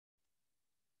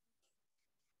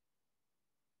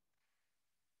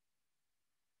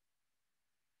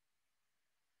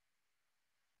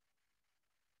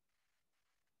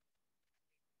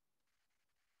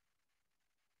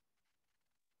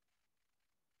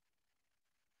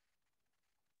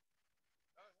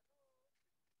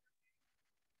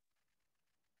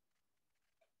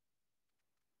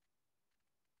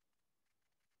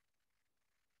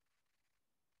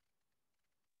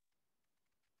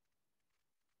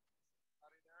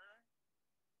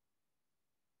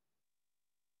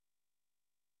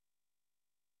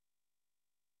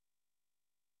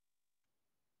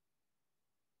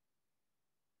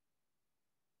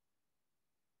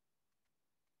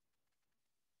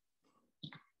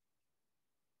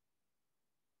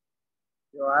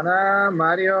Joanna,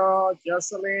 Mario,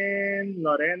 Jocelyn,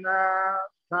 Lorena,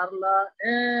 Carla,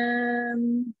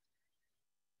 and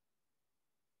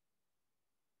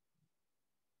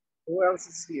who else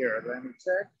is here? Let me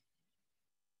check.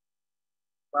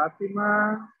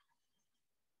 Fatima.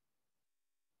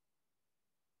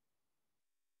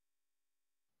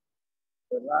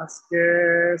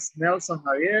 Velasquez, Nelson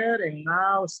Javier, and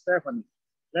now Stephanie.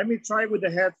 Let me try with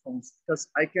the headphones because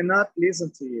I cannot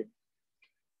listen to you.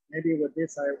 Maybe with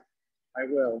this I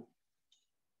will.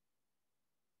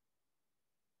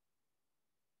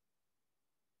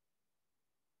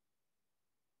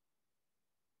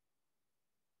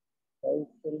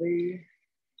 Hopefully.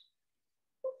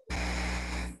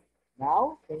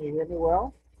 Now, can you hear me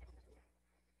well?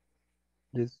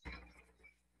 Yes.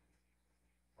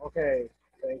 Okay,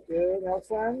 thank you,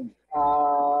 Nelson.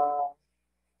 So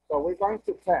we're going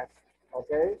to test,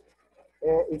 okay?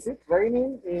 Is it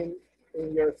raining in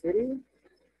your city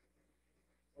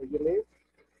where you live?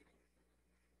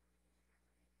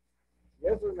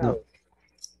 Yes or no?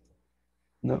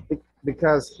 No.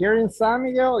 Because here in San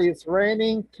Miguel, it's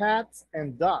raining cats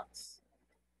and dogs.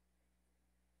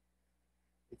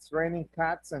 It's raining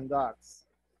cats and dogs.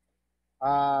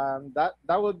 That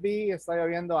would be, está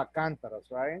lloviendo a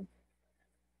cántaros, right?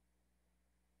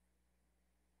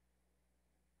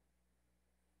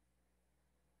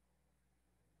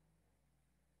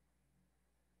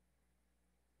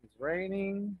 It's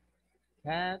raining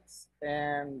cats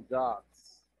and dogs.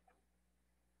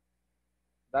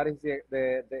 That is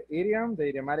the idiom, the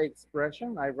idiomatic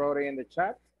expression. I wrote it in the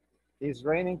chat. It's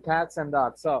raining cats and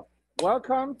dogs. So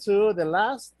welcome to the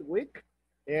last week.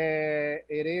 It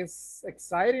is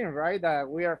exciting, right, that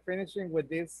we are finishing with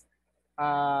this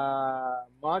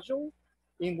module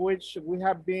in which we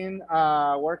have been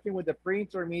working with the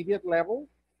pre-intermediate level,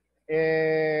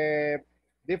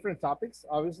 different topics,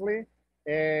 obviously,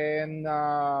 and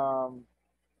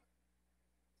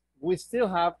we still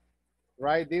have,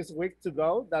 right, this week to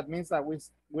go. That means that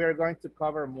we are going to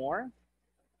cover more.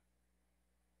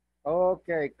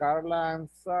 Okay, Carla, I'm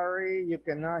sorry you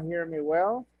cannot hear me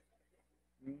well.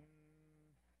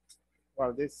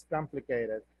 Well, this is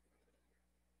complicated.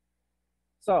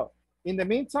 So in the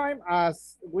meantime,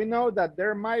 as we know that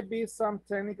there might be some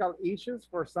technical issues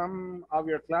for some of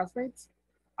your classmates,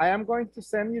 I am going to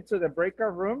send you to the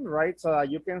breakout room, right? So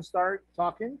that you can start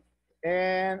talking.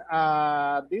 And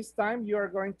this time you are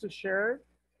going to share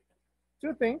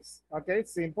two things, okay,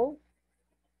 simple.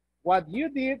 What you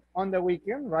did on the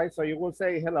weekend, right? So you will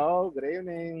say, hello, good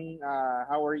evening,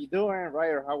 how are you doing,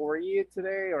 right? Or how are you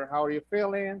today, or how are you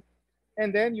feeling?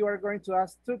 And then you are going to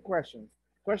ask two questions.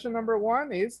 Question number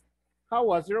one is, how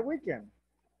was your weekend?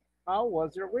 How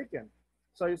was your weekend?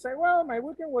 So you say, well, my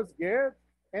weekend was good.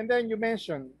 And then you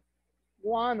mention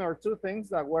one or two things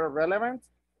that were relevant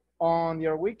on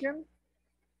your weekend.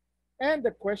 And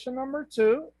the question number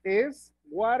two is,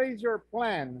 what is your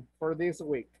plan for this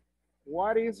week?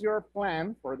 What is your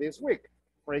plan for this week?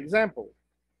 For example,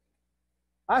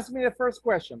 ask me the first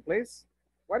question, please.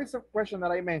 What is the question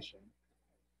that I mentioned?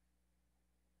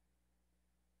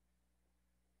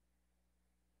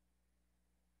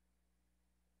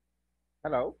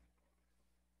 Hello?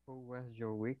 How was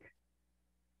your week?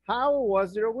 How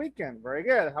was your weekend? Very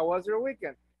good. How was your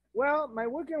weekend? Well, my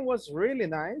weekend was really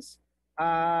nice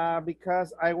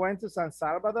because I went to San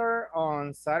Salvador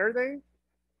on Saturday.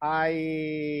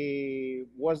 I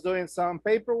was doing some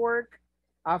paperwork.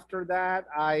 After that,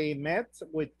 I met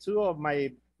with two of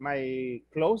my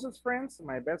closest friends,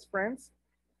 my best friends.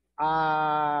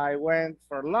 I went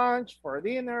for lunch, for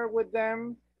dinner with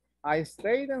them. I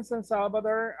stayed in San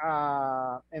Salvador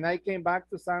and I came back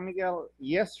to San Miguel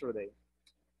yesterday.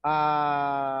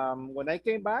 When I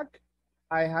came back,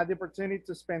 I had the opportunity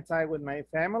to spend time with my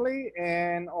family,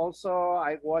 and also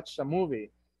I watched a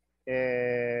movie.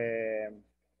 That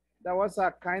was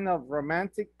a kind of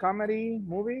romantic comedy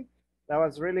movie that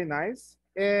was really nice.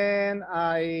 And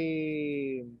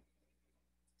I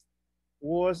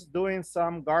was doing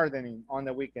some gardening on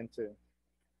the weekend too.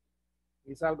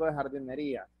 Hice algo de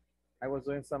jardinería. I was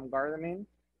doing some gardening,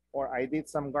 or I did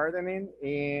some gardening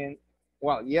in,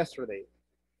 well, yesterday.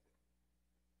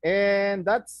 And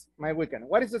that's my weekend.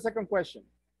 What is the second question?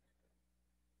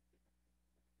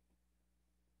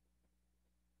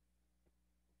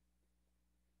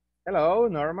 Hello,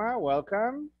 Norma,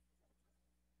 welcome.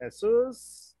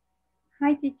 Jesus.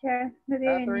 Hi, teacher. Good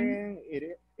evening. Catherine,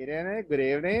 Irene, good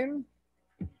evening.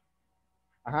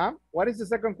 What is the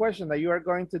second question that you are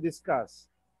going to discuss?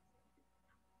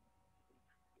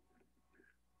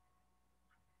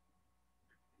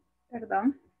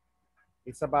 Perdón.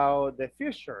 It's about the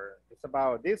future. It's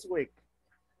about this week.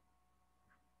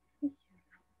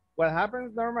 What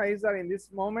happens, Norma, is that in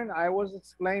this moment, I was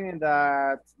explaining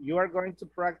that you are going to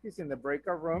practice in the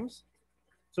breakout rooms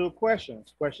 2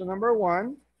 questions. Question number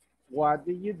 1, what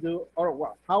did you do, or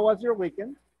what, how was your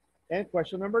weekend? And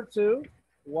question number 2,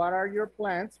 what are your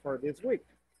plans for this week?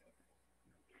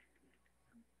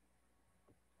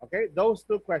 Okay, those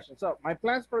 2 questions. So my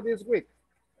plans for this week,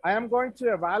 I am going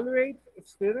to evaluate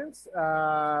students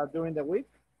during the week.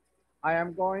 I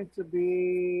am going to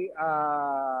be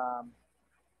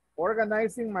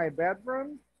organizing my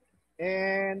bedroom,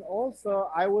 and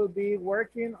also I will be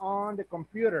working on the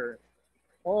computer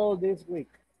all this week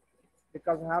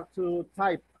because I have to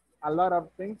type a lot of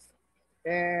things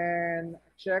and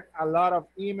check a lot of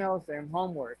emails and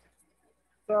homework.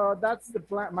 So that's the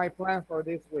plan, my plan for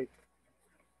this week.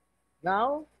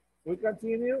 Now we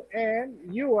continue, and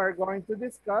you are going to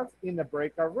discuss in the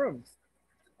breakout rooms.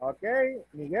 Okay,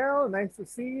 Miguel, nice to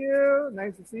see you.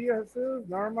 Nice to see you, Jesus.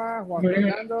 Norma, Juan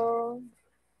Fernando.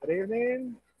 Good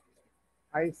evening.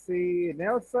 I see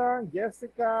Nelson,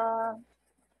 Jessica,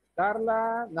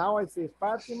 Carla. Now I see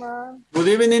Fatima. Good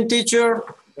evening, teacher.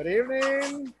 Good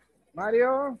evening,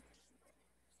 Mario.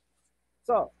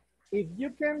 So, if you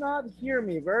cannot hear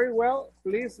me very well,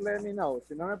 please let me know.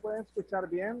 Si no me pueden escuchar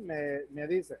bien, me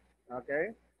dice.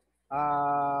 Okay.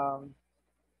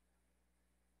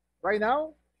 Right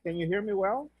now, can you hear me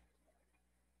well?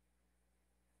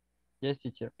 Yes,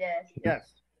 teacher.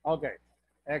 Yes. Okay.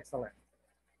 Excellent.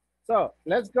 So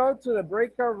let's go to the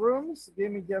breakout rooms.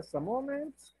 Give me just a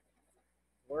moment.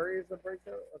 Where is the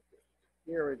breakout? Okay.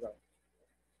 Here we go.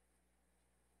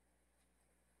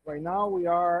 Right now we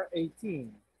are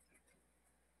 18.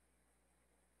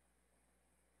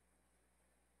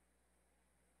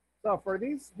 So for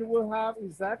this, you will have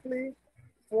exactly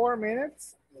 4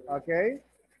 minutes, okay,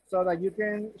 so that you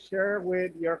can share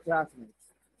with your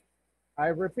classmates. I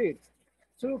repeat,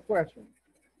 2 questions.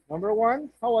 Number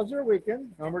 1, how was your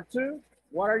weekend? Number 2,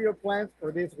 what are your plans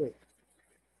for this week?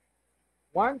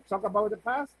 1, talk about the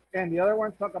past, and the other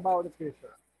one, talk about the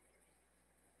future.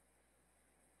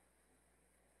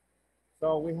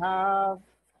 So we have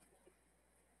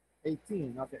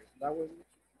 18. Okay, that was,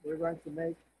 we're going to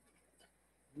make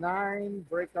 9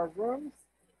 breakout rooms.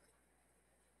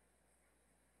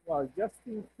 Well, just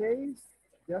in case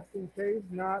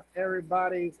not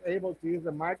everybody is able to use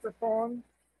the microphone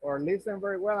or listen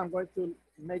very well, I'm going to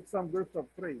make some groups of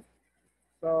 3.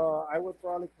 So I will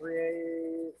probably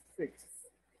create 6.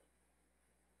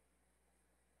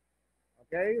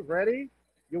 Okay, ready?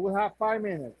 You will have 5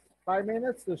 minutes. 5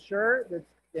 minutes to share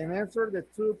and answer the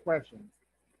 2 questions.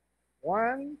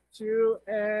 1, 2,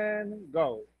 and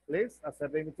go. Please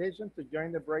accept the invitation to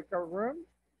join the breakout room.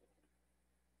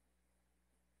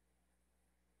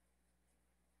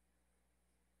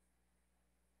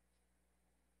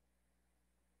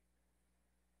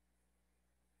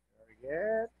 Very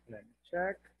good. Let me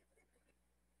check.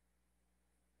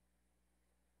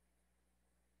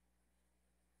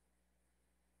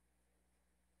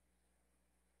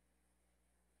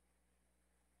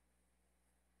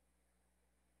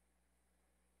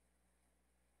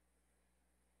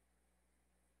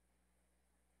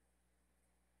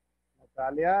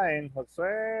 Natalia and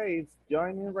Jose is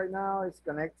joining right now, is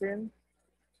connecting.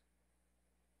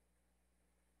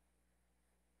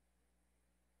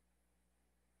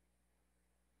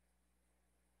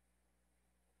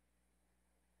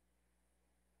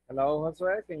 Hello,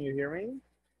 Jose, can you hear me?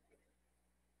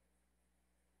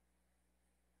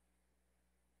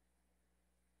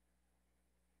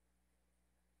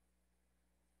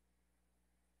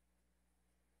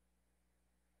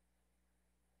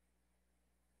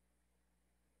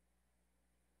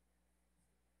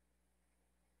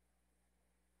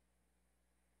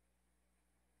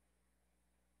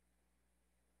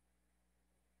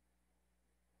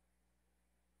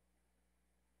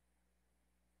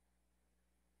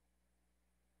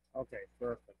 Okay,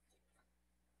 perfect.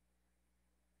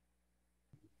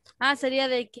 Sería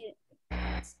de que,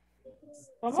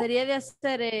 sería de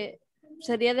hacer,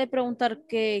 sería de preguntar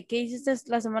qué hiciste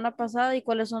la semana pasada y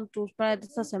cuáles son tus planes de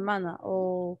esta semana,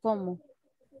 o cómo.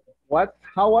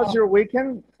 How was your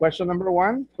weekend? Question number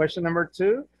 1. Question number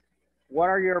 2, what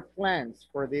are your plans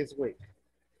for this week?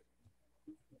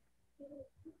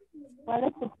 ¿Cuál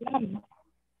es tu plan?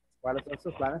 ¿Cuáles son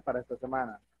sus planes para esta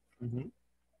semana?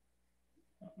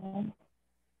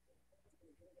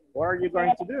 What are you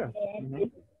going to do?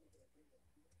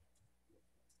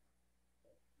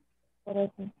 Por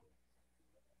eso.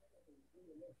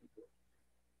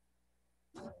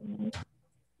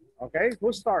 Okay,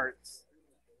 who starts?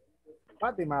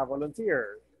 Fatima,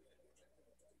 volunteer.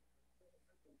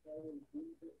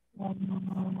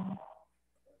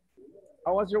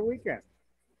 How was your weekend?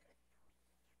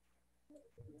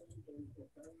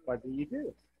 What did you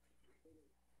do?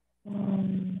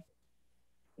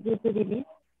 Due to release,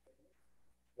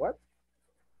 What?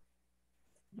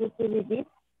 due to release,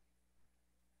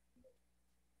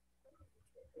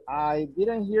 I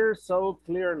didn't hear so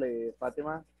clearly,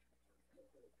 Fatima.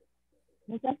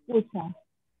 no se escucha.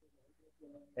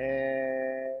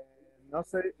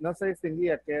 No se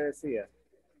distinguía qué decía.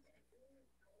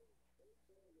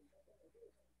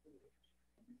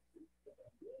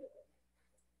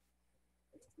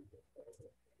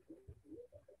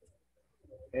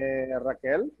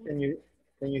 Raquel, can you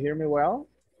hear me well?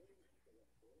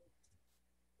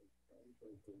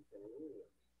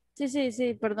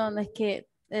 Sí, perdón, es que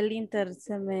el Inter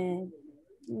se me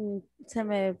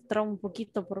traba un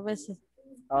poquito por veces.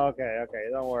 Okay,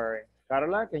 don't worry.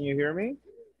 Carla, can you hear me?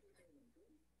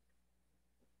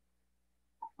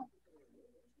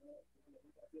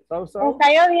 So. Está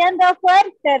lloviendo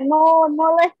fuerte, no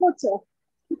lo escucho.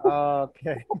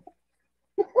 Okay.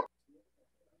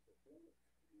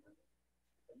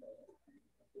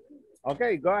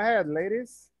 Okay, go ahead,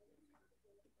 ladies.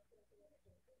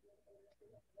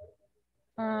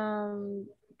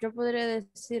 Yo podría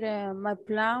decir, my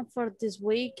plan for this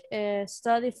week,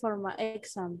 study for my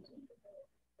exam.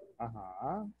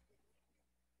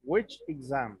 Which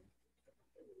exam?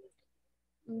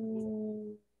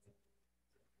 Mm,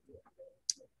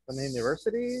 From the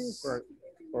university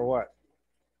or what?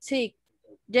 sí,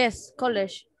 yes,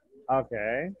 college.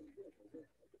 Okay.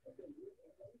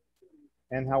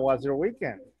 And how was your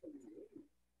weekend?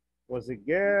 Was it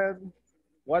good?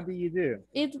 What did you do?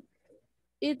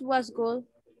 It was good.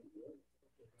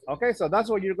 Okay, so that's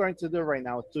what you're going to do right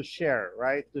now, to share,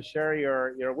 right? To share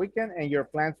your weekend and your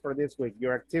plans for this week,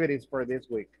 your activities for this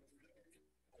week.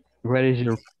 What is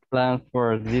your plan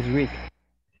for this week?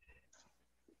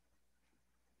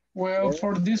 Well,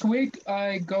 for this week,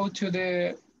 I go to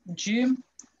the gym,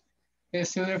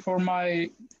 study for my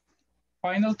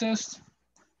final test,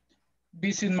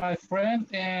 visit my friend,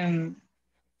 and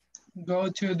go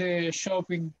to the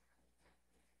shopping.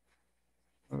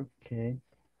 Okay.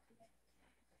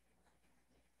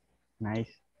 Nice.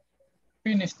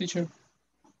 Finish, teacher.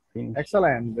 Finish.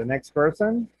 Excellent. The next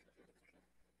person.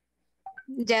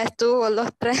 Ya estuvo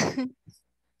los tres.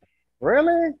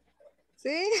 Really?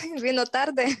 Sí, vino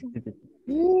tarde.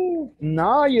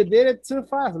 No, you did it too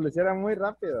fast. Lo hicieron muy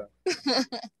rápido.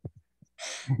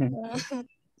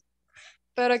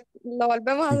 Pero lo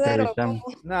volvemos a hacer o cómo?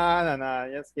 No,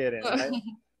 just kidding, right?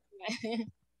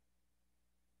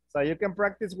 So you can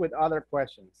practice with other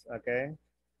questions, okay?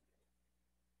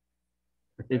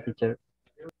 Okay, teacher.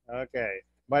 Okay,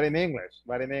 but in English,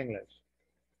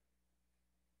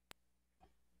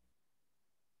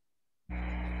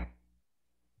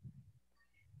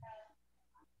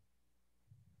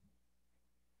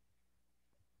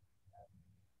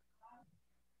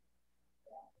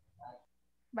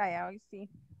 Vaya, hoy sí.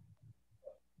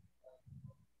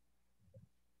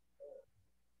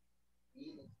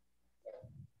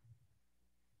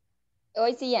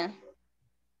 Hoy sí ya.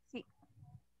 Sí.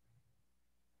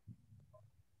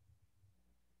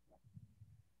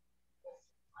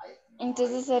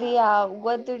 Entonces sería,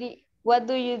 what do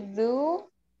you do?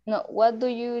 No, what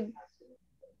did.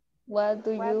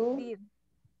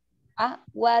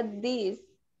 what this?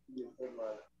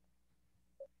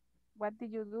 What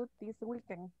did you do this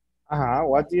weekend?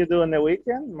 What do you do on the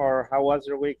weekend, or how was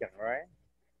your weekend, right?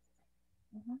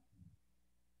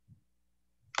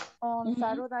 On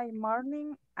Saturday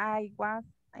morning, I was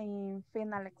in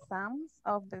final exams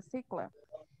of the cycle.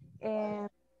 And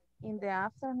in the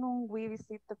afternoon, we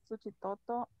visited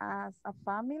Suchitoto as a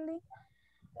family.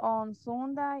 On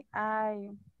Sunday, I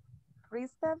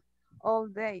rested all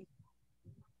day.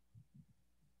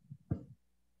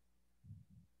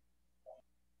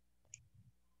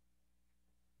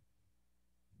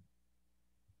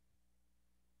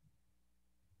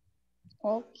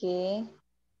 Okay.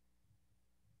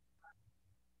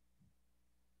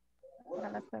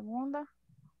 Para la segunda,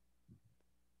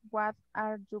 what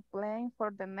are you planning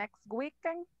for the next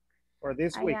weekend? For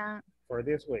this week. For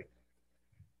this week.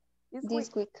 This week.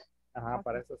 Okay.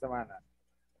 Para esta semana.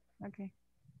 Okay.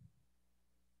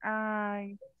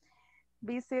 I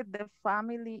visit the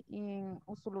family in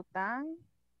Usulután,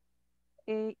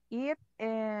 eat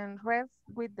and rest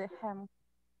with them.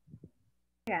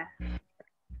 Yeah.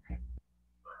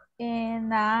 And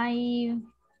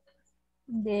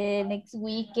the next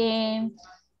weekend,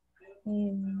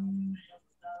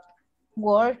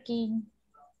 working.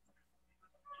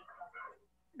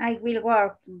 I will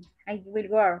work. I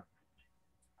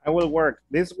will work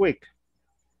this week.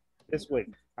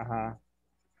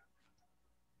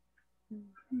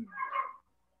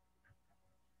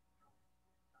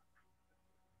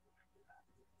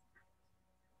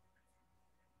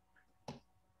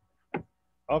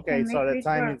 Okay, so the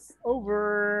time is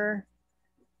over.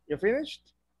 You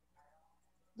finished?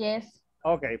 Yes.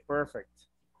 Okay, perfect.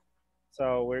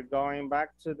 So we're going back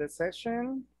to the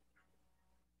session.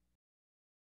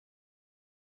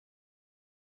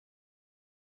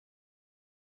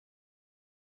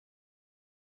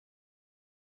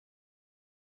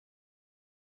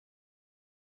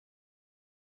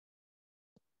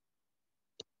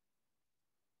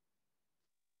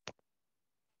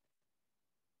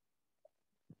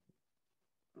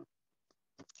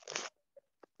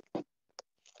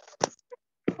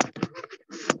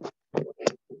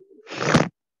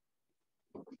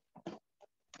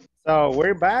 So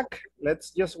we're back.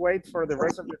 Let's just wait for the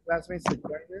rest of your classmates to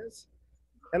join us.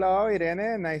 Hello,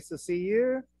 Irene, nice to see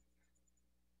you.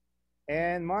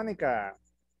 And Monica.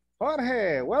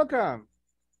 Jorge, welcome.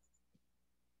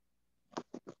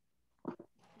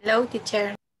 Hello,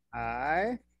 teacher.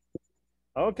 Hi.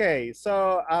 Okay,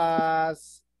 so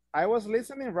as I was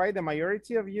listening, right, the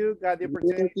majority of you got the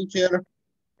opportunity. Teacher.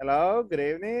 Hello, good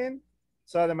evening.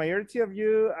 So the majority of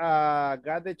you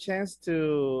got the chance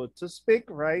to speak,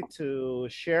 right, to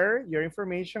share your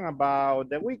information about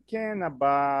the weekend,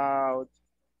 about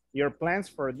your plans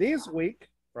for this week,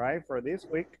 right, for this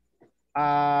week.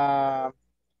 And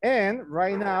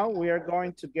right now we are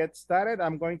going to get started.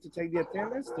 I'm going to take the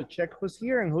attendance to check who's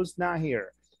here and who's not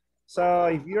here. So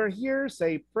if you're here,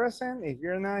 say present. If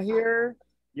you're not here,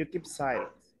 you keep silent.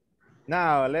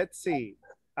 Now, let's see.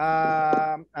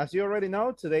 As you already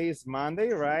know, today is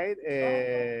Monday, right?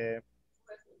 The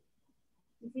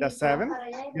 7th,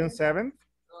 June 7th.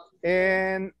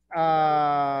 And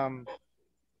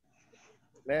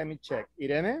let me check.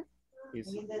 Irene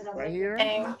is right here.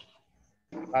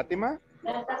 Fatima?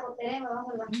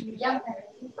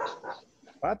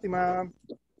 Fatima.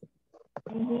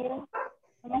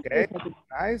 Okay,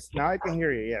 nice. Now I can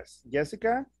hear you. Yes.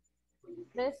 Jessica?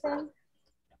 Present.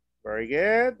 Very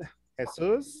good.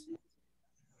 Jesus?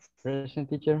 Present,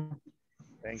 teacher.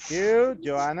 Thank you.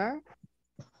 Joanna?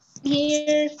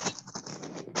 Here.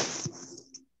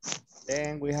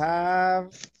 Then we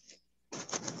have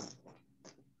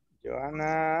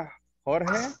Joanna.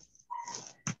 Jorge?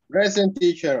 Present,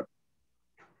 teacher.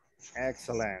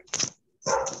 Excellent.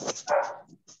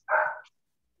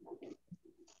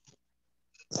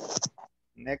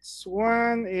 Next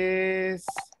one is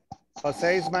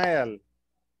Jose Ismael.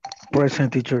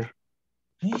 Present, teacher.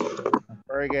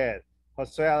 Very good.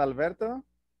 Jose Adalberto.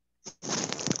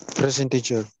 Present,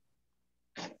 teacher.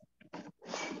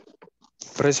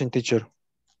 Present, teacher.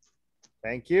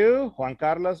 Thank you. Juan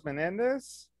Carlos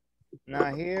Menendez.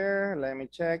 Not here. Let me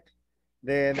check.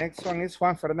 The next one is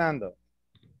Juan Fernando.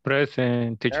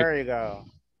 Present, teacher. There you go.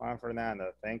 Juan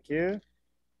Fernando. Thank you.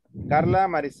 Carla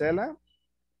Marisela.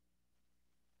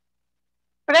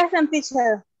 Present,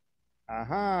 teacher.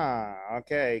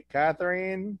 Okay.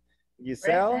 Catherine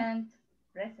Giselle. Present.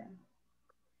 Present.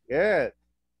 Good.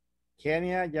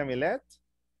 Kenya Yamilet.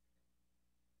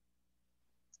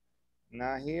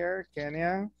 Not here.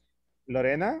 Kenya.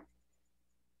 Lorena.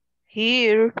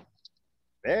 Here.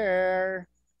 There.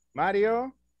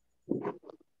 Mario.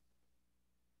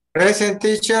 Present,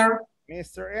 teacher.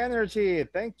 Mr. Energy.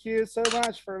 Thank you so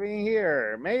much for being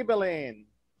here. Maybelline.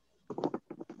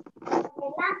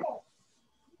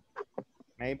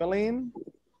 Maybelline.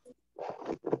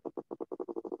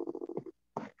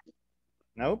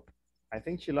 Nope. I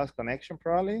think she lost connection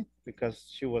probably because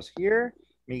she was here.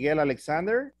 Miguel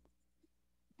Alexander.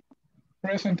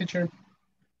 Present, teacher.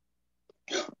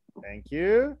 Thank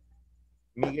you.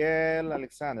 Miguel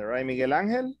Alexander, right? Miguel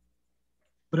Angel.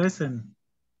 Present.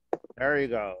 There you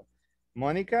go.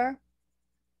 Monica.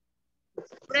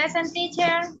 Present,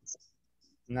 teacher.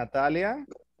 Natalia.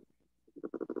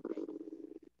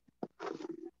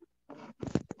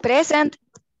 Present.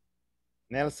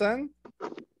 Nelson.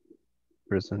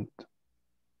 Present.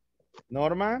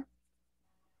 Norma.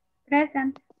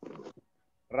 Present.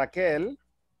 Raquel.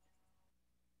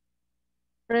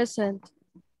 Present.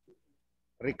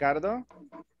 Ricardo.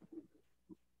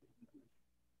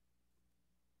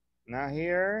 Not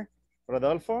here.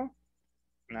 Rodolfo.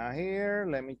 Not here.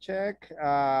 Let me check.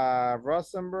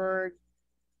 Rosenberg.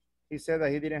 He said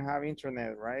that he didn't have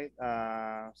internet, right?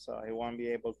 So he won't be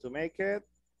able to make it.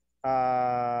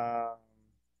 A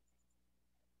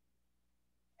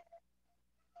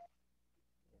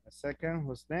second,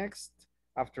 who's next?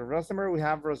 After Rosenberg, we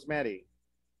have Rosemary.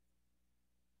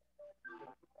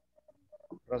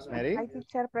 Rosemary. Hi,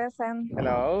 teacher. Present.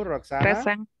 Hello, Roxana.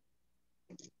 Present.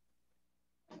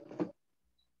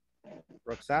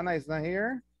 Roxana is not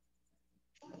here.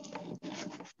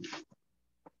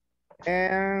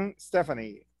 And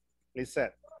Stephanie,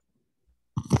 Lisette.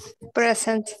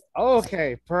 Present.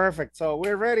 Okay, perfect. So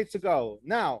we're ready to go.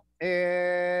 Now,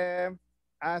 hey,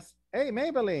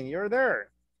 Maybelline, you're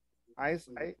there. I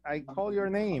call your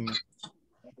name.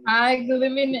 Ay, good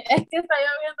evening. Es que está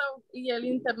lloviendo y el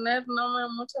internet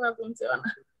mucho me funciona.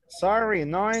 Sorry,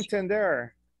 no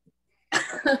entender.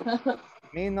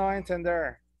 Me no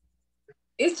entender.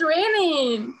 It's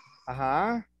raining.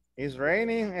 It's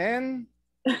raining and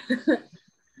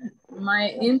my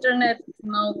internet is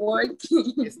not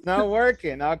working. It's not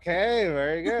working. Okay,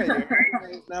 very good. Your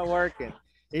internet is not working.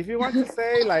 If you want to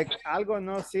say like algo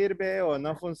no sirve or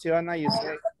no funciona, you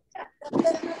say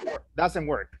doesn't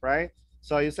work, right?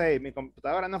 So you say mi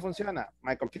computadora no funciona.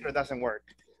 My computer doesn't work.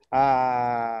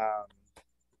 I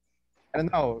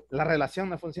don't know. La relación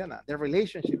no funciona. The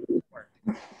relationship doesn't work,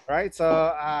 right?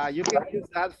 So you can use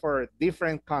that for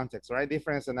different contexts, right?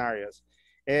 Different scenarios.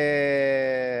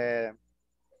 Let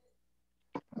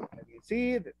me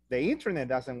see. The internet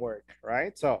doesn't work,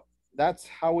 right? So that's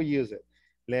how we use it.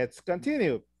 Let's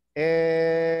continue.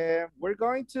 We're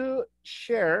going to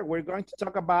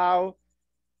talk about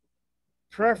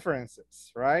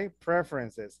preferences, right?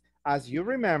 Preferences. As you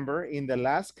remember, in the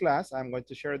last class, I'm going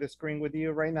to share the screen with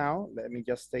you right now. Let me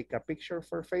just take a picture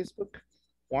for Facebook.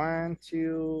 1,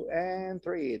 2, and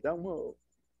 3. Don't move.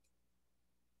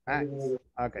 Nice.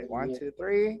 Okay, 1, 2,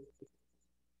 3.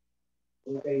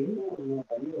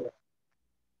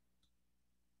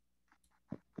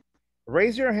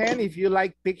 Raise your hand if you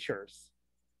like pictures.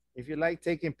 If you like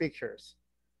taking pictures.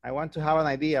 I want to have an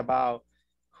idea about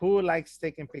who likes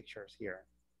taking pictures here.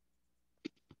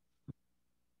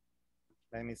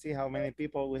 Let me see how many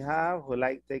people we have who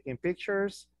like taking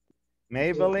pictures.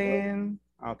 Maybelline,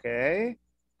 okay.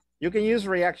 You can use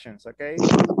reactions, okay?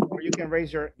 Or you can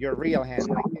raise your real hand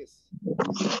like this.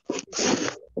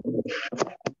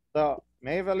 So,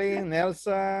 Maybelline,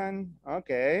 Nelson,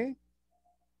 okay.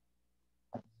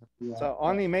 So,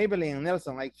 only Maybelline and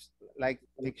Nelson like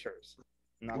pictures.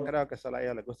 No creo que solo a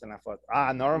ellos les gusten la foto.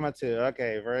 Norma too,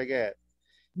 okay, very good.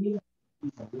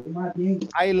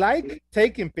 I like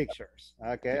taking pictures,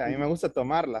 okay? A mí me gusta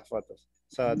tomar las fotos.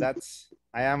 So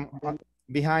I am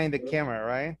behind the camera,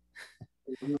 right?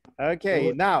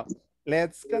 Okay, now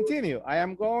let's continue. I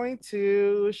am going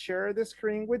to share the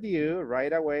screen with you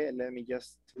right away. Let me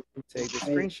just take the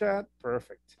screenshot.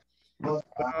 Perfect.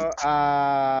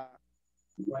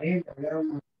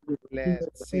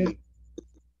 Let's see.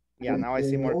 Yeah, now I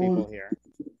see more people here.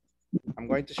 I'm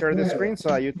going to share the screen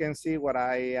so you can see what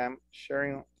I am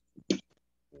sharing.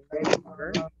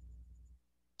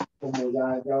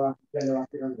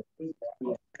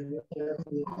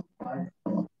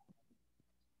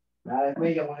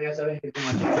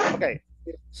 Okay,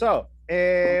 so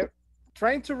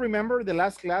trying to remember the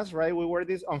last class, right? We were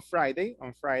this on Friday.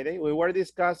 We were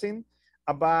discussing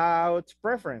about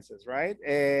preferences, right?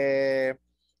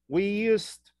 We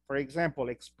used, for example,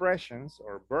 expressions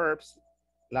or verbs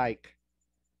like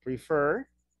prefer,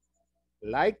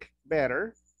 like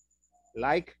better,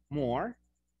 like more,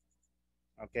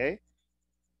 okay?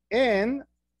 And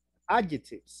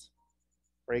adjectives,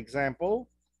 for example,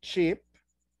 cheap,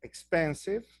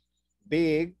 expensive,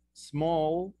 big,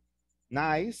 small,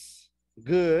 nice,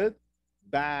 good,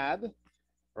 bad,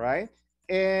 right?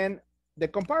 And the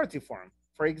comparative form.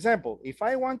 For example, if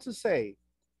I want to say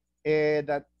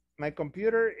that my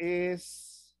computer is,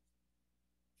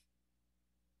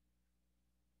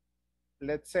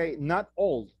 let's say, not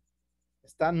old,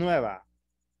 está nueva.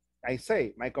 I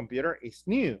say my computer is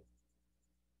new.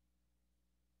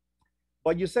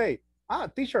 But you say,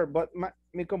 teacher, but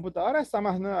mi computadora está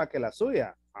más nueva que la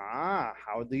suya.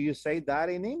 How do you say that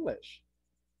in English?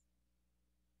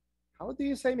 How do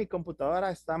you say mi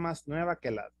computadora está más nueva que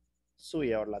la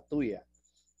suya o la tuya?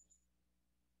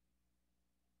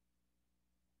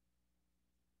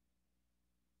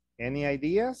 Any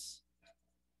ideas?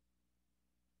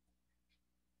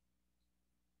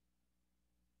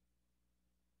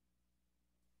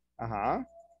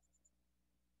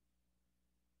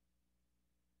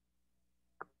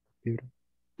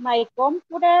 My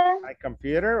computer. My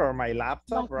computer or my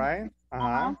laptop, right?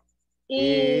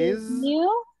 Is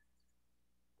new.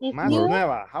 Is más new.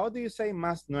 nueva. How do you say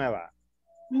más nueva?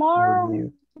 More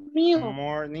new.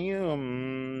 More new.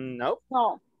 Nope.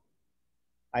 No.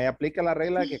 Ahí aplica la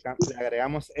regla que le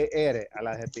agregamos ER al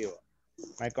adjetivo.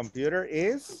 My computer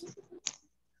is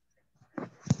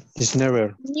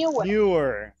newer.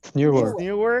 Newer. Newer.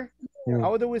 Newer.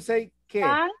 How do we say que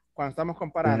cuando estamos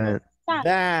comparando?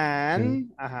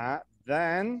 Than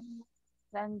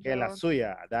que la yours.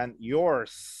 suya, than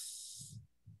yours.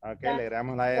 Ok, le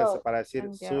agregamos la S para decir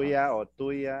Than suya yours. o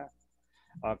tuya.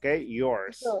 Ok,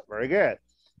 yours. Very good.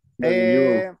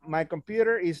 My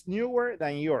computer is newer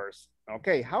than yours.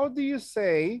 Okay, how do you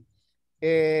say,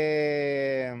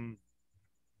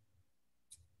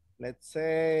 let's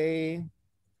say,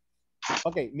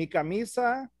 okay, mi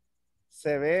camisa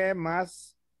se ve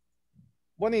más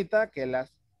bonita que la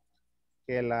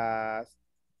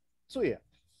suya.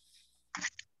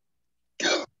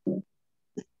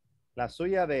 La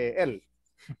suya de él.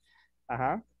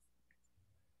 Ajá.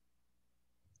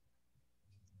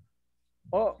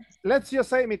 Oh, let's just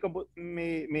say mi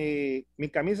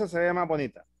camisa se ve más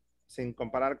bonita, sin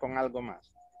comparar con algo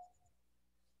más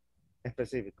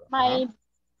específico. My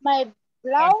My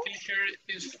blouse, t-shirt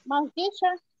is my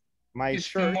t-shirt. My is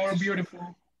shirt. more beautiful.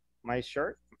 My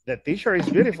shirt. The t-shirt is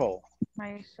beautiful.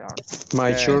 My shirt.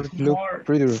 My shirt look More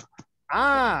prettier.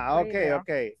 Ah, okay, Prettier.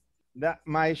 okay.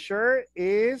 My shirt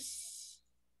is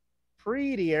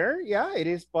prettier. Yeah, it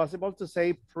is possible to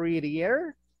say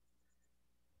prettier.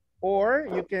 Or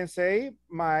you can say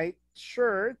my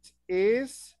shirt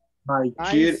is My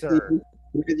nicer.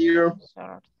 prettier.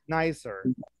 Shirt. Nicer.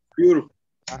 Beautiful.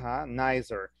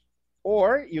 Nicer.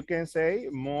 Or you can say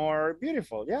more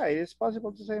beautiful. Yeah, it is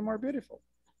possible to say more beautiful.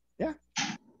 Yeah.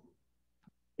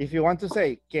 If you want to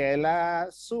say que la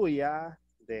suya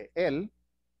de él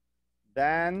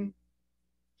than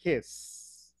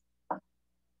his.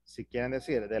 Si quieren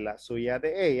decir de la suya de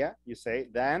ella, you say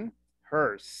than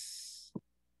hers.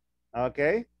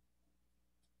 Okay.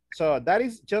 So that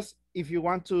is just if you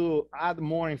want to add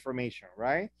more information,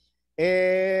 right?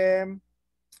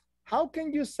 How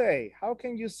can you say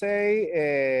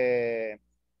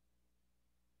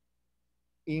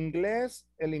inglés,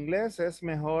 el inglés es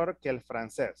mejor que el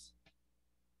francés?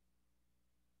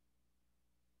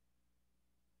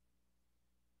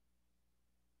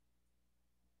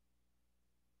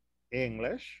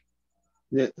 English.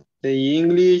 The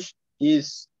English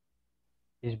is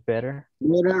better.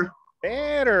 better.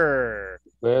 Better.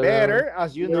 Better. Better,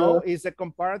 as you know, is a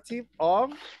comparative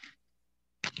of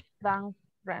Than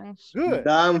French. good,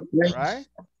 Than French. right?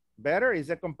 Better is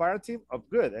a comparative of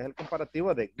good. Es el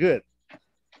comparativo de good.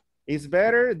 It's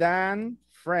better than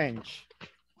French.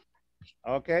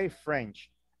 Okay, French.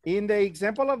 In the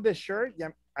example of the shirt,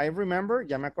 I remember,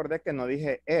 ya me acordé que no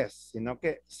dije es, sino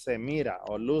que se mira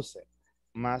o luce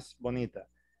más bonita.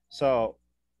 So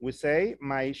we say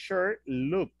my shirt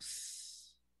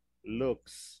looks,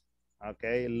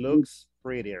 okay, looks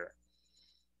prettier.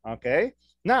 Okay,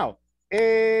 now,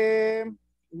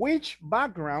 which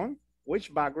background,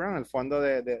 el fondo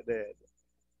de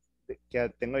que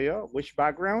tengo yo, which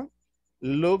background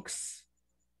looks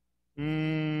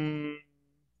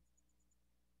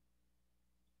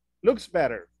looks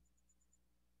better?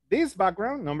 This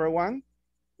background, number one,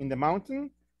 in the mountain,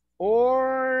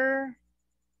 or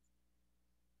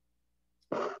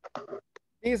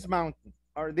this mountain,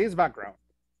 or this background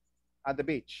at the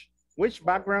beach? Which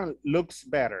background looks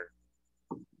better?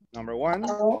 Number one,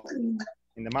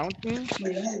 in the mountain.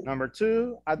 Number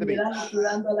two, at the beach.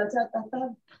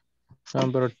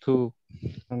 Number two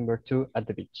at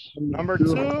the beach. Number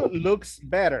two looks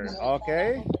better.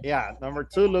 Okay. Yeah, number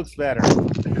two looks better.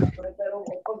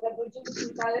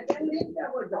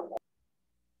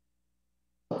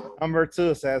 Number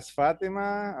two says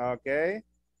Fatima. Okay.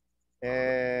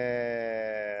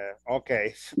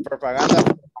 Okay. Propaganda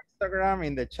for Instagram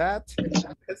in the chat.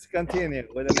 Let's continue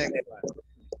with the next one.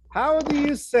 How do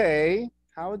you say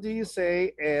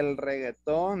el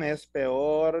reggaetón es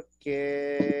peor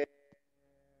que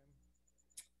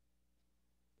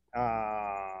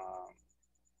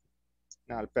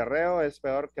no, el perreo es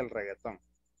peor que el reggaetón?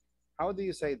 How do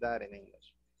you say that in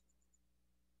English?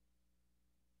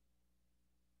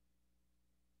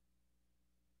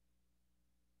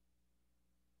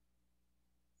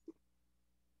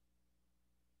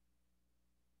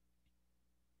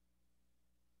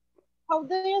 How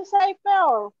do you say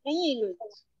peor in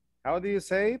English? How do you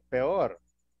say peor?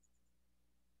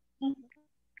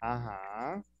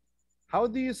 Ajá. How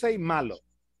do you say malo?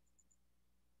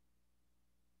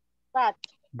 Bad.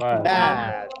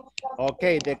 Bad.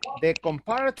 Okay, the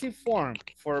comparative form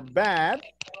for bad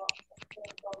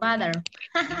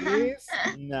is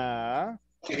no.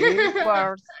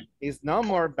 Worse. Is no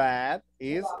more bad,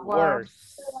 is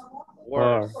worse.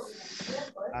 Worse.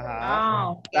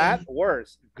 Bad,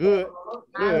 worse. Good,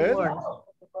 good,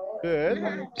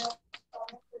 good,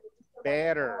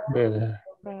 better.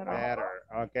 Better.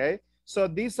 Okay. So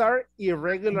these are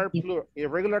irregular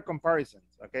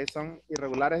comparisons. Okay. Son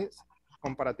irregulares,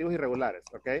 comparativos irregulares.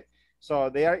 Okay.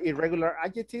 So they are irregular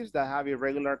adjectives that have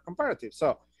irregular comparatives.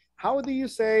 So how do you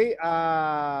say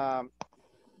el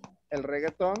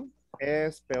reggaetón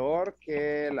es peor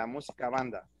que la música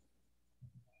banda?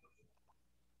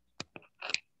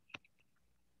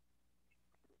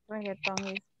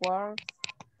 Reggaeton is worse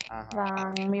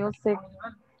Ajá. than music.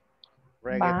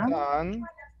 Reggaeton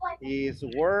is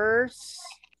worse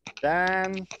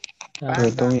than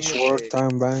Reggaeton is worse music.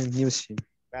 than band music.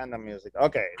 Banda music.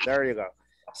 Okay, there you go.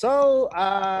 So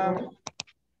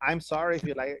I'm sorry if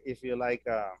you like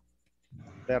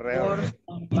perreo.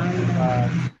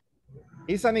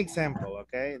 It's an example,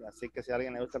 okay? Así que si a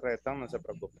alguien le gusta el reggaetón, no se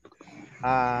preocupe.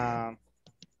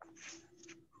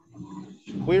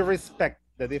 We respect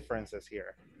the differences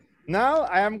here. Now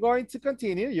I am going to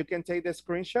continue. You can take the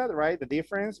screenshot, right? The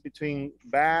difference between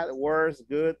bad, worse,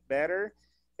 good, better.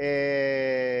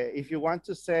 If you want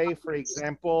to say, for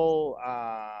example,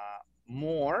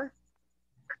 more.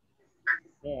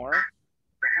 Wait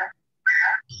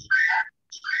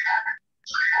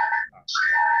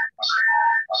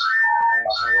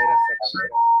a second.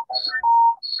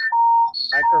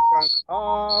 Microphones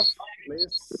off,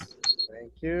 please.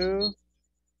 Thank you.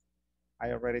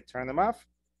 I already turned them off.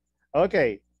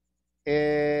 Okay.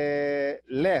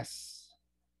 Less.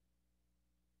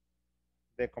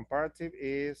 The comparative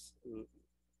is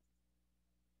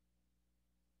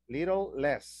little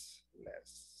less.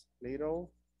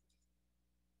 Little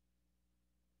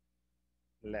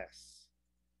less.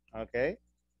 Okay.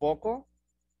 Poco.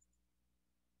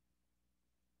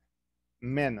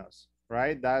 Menos,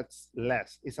 right? That's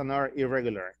less. It's another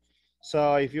irregular.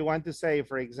 So if you want to say,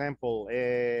 for example,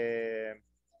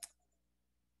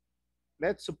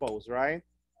 let's suppose, right?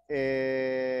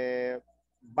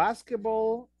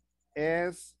 Basketball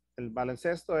el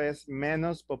baloncesto es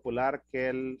menos popular que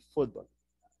el fútbol.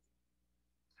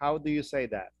 How do you say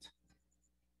that?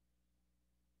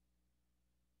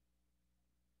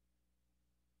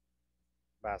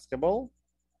 Basketball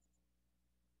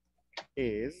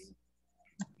is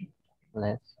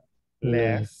less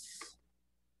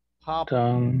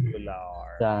popular.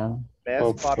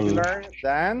 Less popular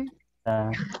than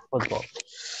football.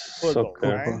 Football,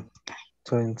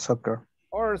 right? Soccer.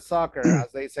 Or soccer, as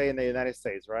they say in the United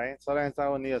States, right? Solo en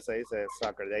Estados Unidos se dice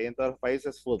soccer. De ahí en todos los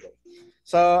países, fútbol.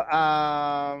 So,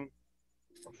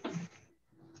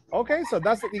 okay, so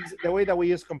that's the way that we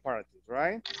use comparatives,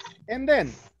 right? And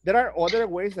then there are other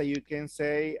ways that you can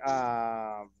say,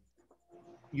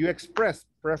 you express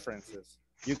preferences.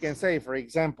 You can say, for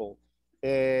example,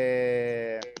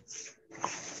 if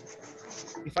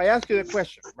I ask you the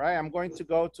question, right? I'm going to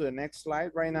go to the next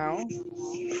slide right now.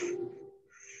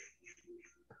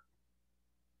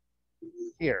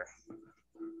 Here.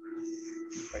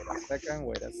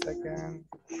 Wait a second.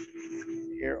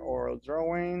 Here, oral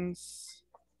drawings.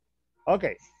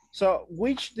 Okay, so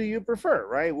which do you prefer,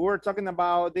 right? We were talking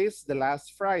about this the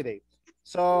last Friday.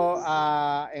 So,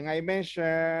 and I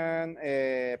mentioned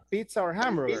pizza or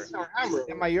hamburger.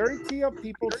 The majority of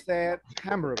people said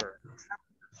hamburger.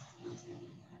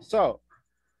 So,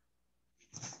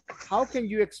 how can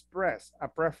you express a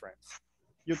preference?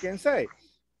 You can say,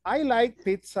 I like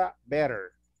pizza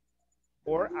better,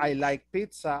 or I like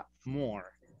pizza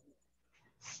more.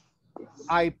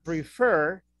 I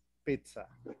prefer pizza.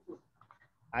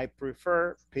 I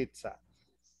prefer pizza.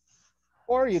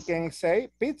 Or you can say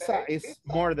pizza is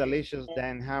more delicious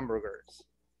than hamburgers.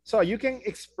 So you can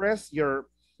express your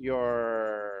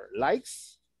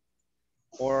likes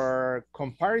or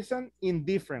comparison in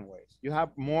different ways. You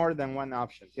have more than one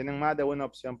option. Tienen más de una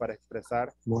opción para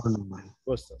expresar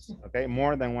gustos. Okay,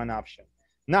 more than one option.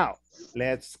 Now,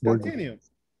 let's continue.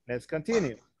 Let's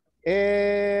continue.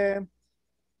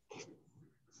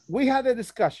 We had a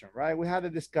discussion, right? We had a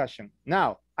discussion.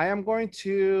 Now, I am going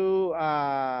to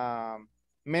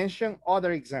mention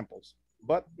other examples,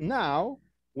 but now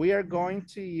we are going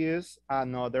to use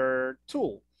another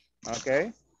tool,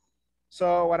 okay?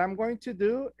 So what I'm going to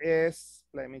do is,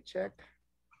 let me check.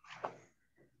 I'm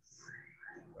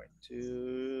going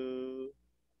to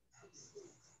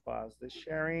pause the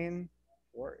sharing.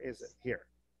 Where is it? Here.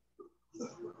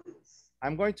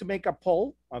 I'm going to make a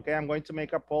poll, okay? I'm going to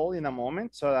make a poll in a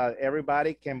moment so that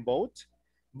everybody can vote,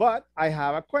 but I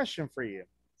have a question for you.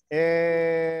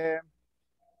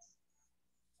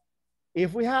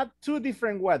 If we have two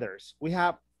different weathers, we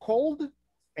have cold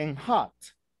and hot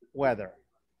weather.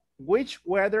 Which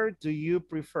weather do you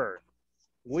prefer?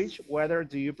 Which weather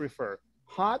do you prefer?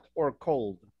 Hot or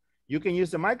cold? You can use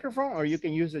the microphone or you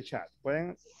can use the chat.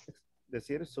 Pueden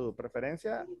decir su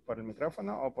preferencia por el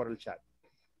micrófono o por el chat.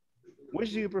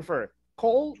 Which do you prefer?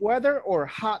 Cold weather or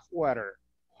hot weather?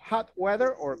 Hot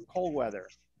weather or cold weather?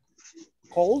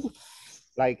 Cold,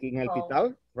 like in El Cold.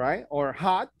 Pital, right? Or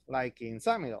hot, like in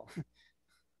Samuel.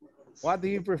 What do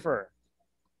you prefer?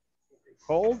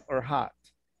 Cold or hot?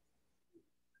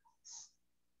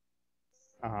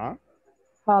 Uh-huh.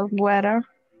 Cold weather.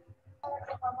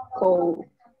 Cold.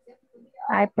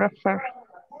 I prefer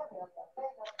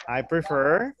I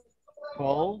prefer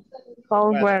cold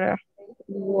cold weather. weather.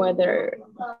 Weather.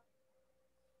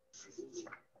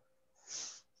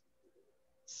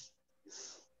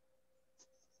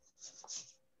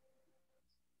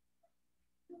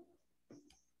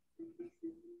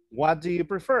 What do you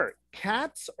prefer?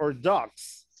 Cats or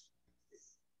dogs?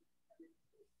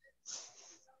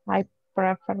 I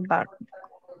prefer dog.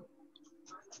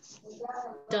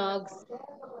 Dogs.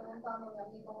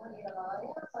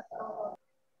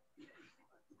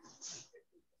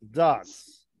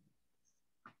 Dogs.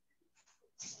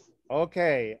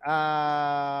 Okay.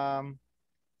 The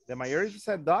majority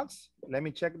said dogs. Let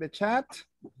me check the chat.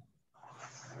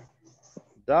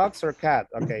 Dogs or cat?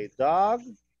 Okay, dog.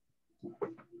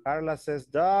 Carla says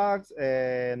dogs.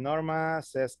 Norma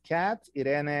says cat.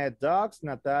 Irene, dogs.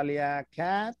 Natalia,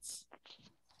 cats.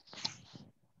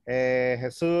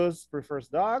 Jesus prefers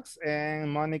dogs.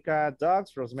 And Monica,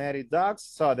 dogs. Rosemary, dogs.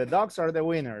 So the dogs are the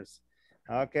winners.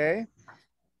 Okay.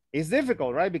 It's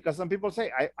difficult, right? Because some people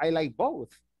say, I like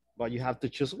both, but you have to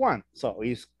choose one. So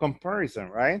it's comparison,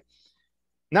 right?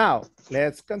 Now,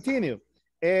 let's continue.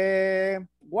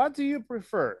 What do you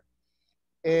prefer?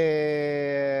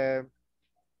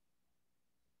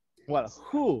 Well,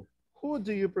 who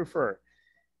do you prefer?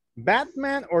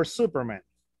 Batman or Superman?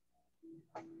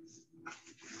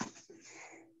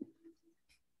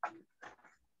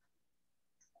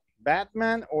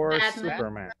 Batman or Batman.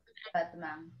 Superman?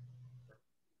 Batman.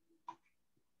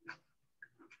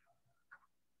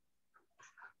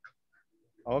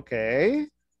 Okay.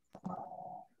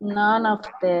 None of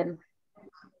them.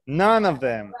 None of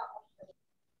them.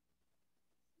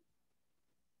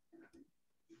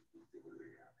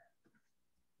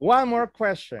 One more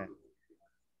question.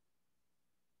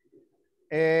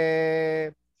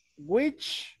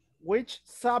 Which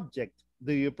subject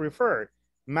do you prefer?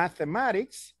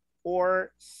 Mathematics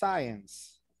or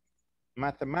science?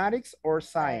 Mathematics or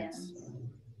science?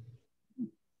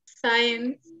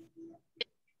 Science.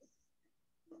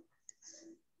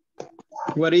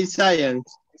 What is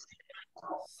science?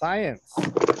 Science.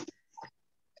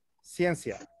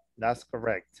 Ciencia. That's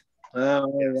correct.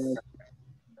 Yes.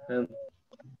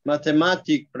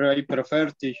 Mathematics, I prefer,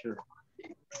 teacher.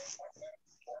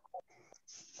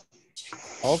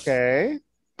 Okay.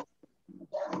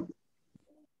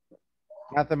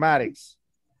 Mathematics.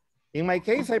 In my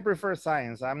case, I prefer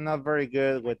science. I'm not very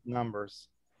good with numbers.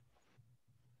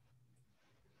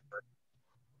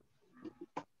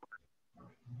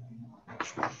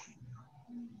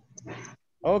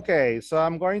 Okay, so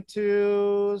I'm going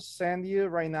to send you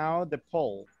right now the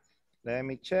poll. Let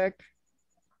me check.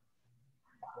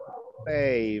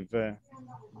 Save.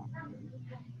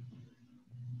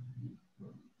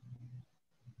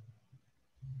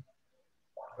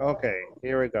 Okay,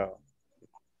 here we go.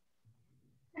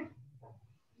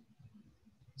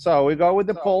 So we go with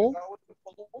the poll.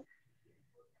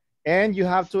 And you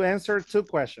have to answer 2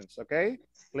 questions, okay?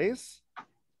 Please.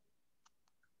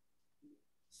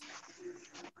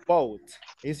 Vote.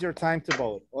 It's your time to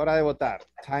vote. Hora de votar.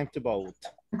 Time to vote.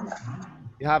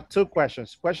 You have 2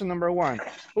 questions. Question number 1.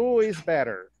 Who is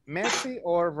better, Messi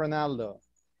or Ronaldo?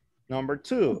 Number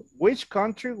 2. Which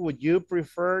country would you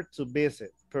prefer to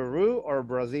visit, Peru or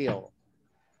Brazil?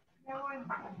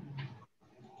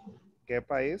 ¿Qué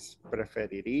país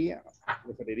preferirían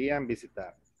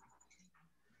visitar?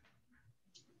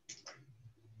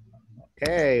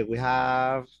 Okay, we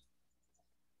have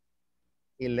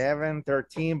 11,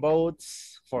 13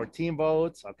 votes, 14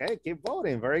 votes. Okay, keep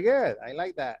voting. Very good. I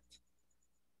like that.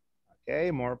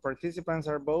 Okay, more participants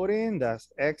are voting. That's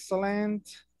excellent.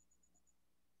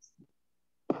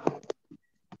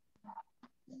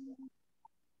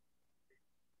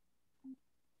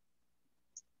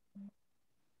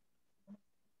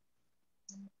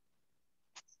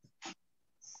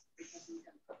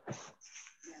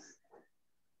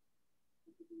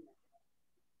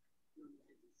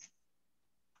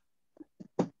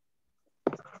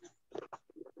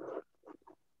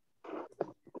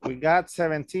 We got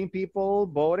 17 people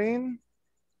voting.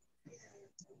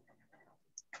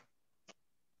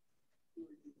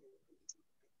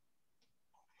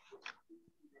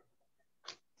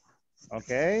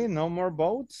 Okay, no more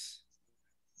votes.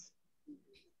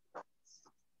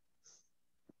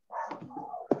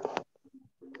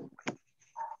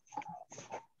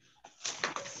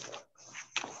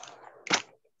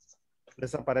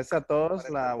 ¿Les aparece a todos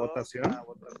la votación?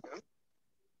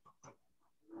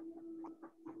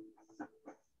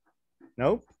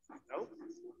 No.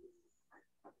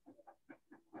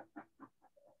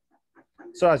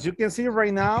 So as you can see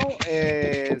right now,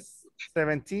 is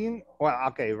 17. Well,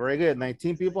 okay, very good.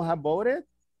 19 people have voted.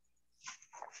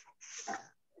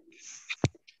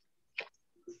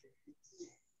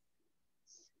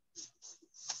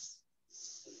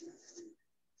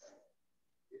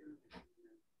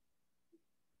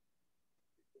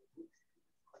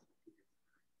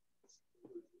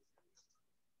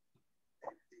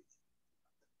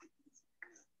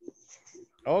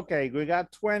 Okay, we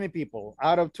got 20 people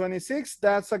out of 26.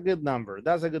 That's a good number.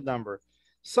 That's a good number.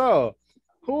 So,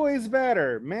 who is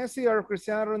better, Messi or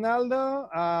Cristiano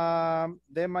Ronaldo?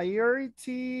 The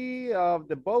majority of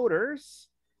the voters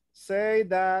say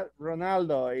that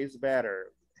Ronaldo is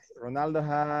better. Ronaldo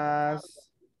has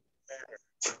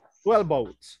 12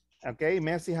 votes. Okay,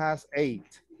 Messi has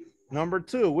 8. Number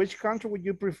 2, which country would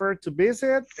you prefer to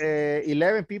visit?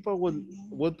 11 people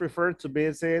would prefer to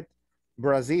visit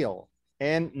Brazil.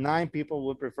 And 9 people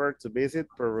would prefer to visit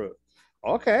Peru.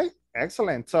 Okay,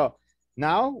 excellent. So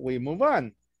now we move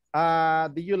on.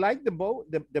 Do you like the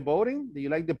voting? Do you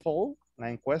like the poll, la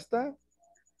encuesta?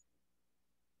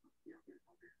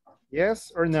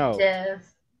 Yes or no?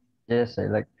 Yes. Yes, I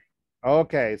like.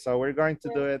 Okay, so we're going to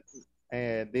do it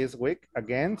this week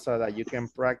again so that you can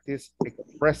practice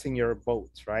expressing your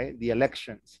votes, right? The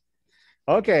elections.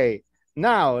 Okay.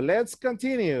 Now, let's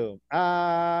continue.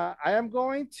 I am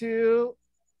going to,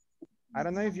 I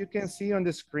don't know if you can see on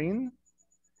the screen.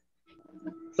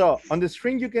 So on the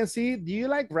screen, you can see, do you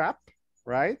like rap,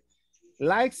 right?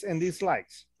 Likes and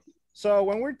dislikes. So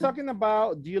when we're talking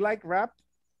about, do you like rap?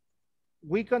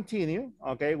 We continue,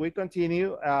 okay? We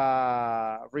continue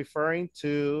referring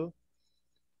to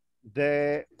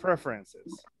the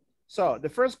preferences. So the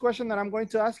first question that I'm going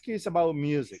to ask you is about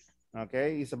music,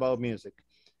 okay? It's about music.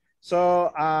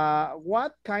 So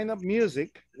what kind of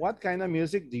music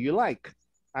do you like?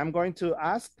 I'm going to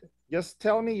ask, just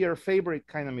tell me your favorite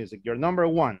kind of music, your number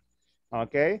one,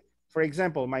 okay? For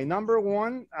example, my number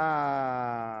one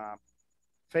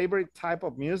favorite type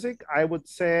of music, I would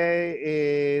say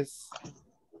is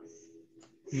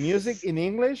music in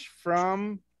English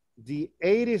from the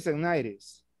 80s and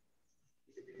 90s.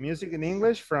 Music in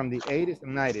English from the 80s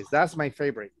and 90s. That's my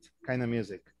favorite kind of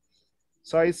music.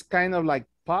 So it's kind of like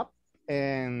pop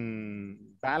and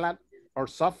ballad or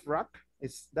soft rock.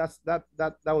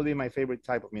 That would be my favorite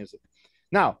type of music.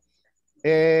 Now,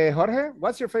 Jorge,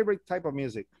 what's your favorite type of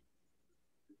music?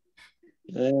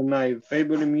 My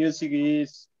favorite music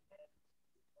is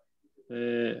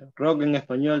rock en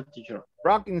español, teacher.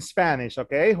 Rock in Spanish,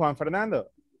 okay. Juan Fernando.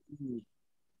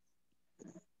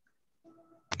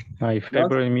 My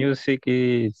favorite music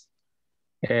is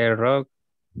rock,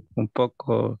 un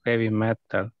poco heavy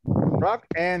metal. Rock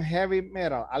and heavy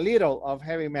metal, a little of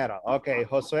heavy metal. Okay,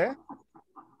 Josue.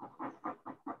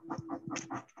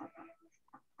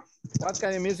 What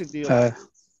kind of music do you like?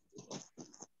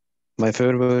 My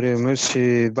favorite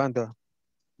music, banda.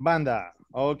 Banda,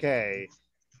 okay.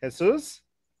 Jesus?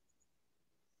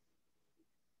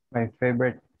 My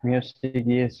favorite music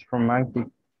is romantic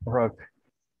rock.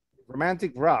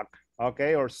 Romantic rock,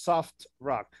 okay, or soft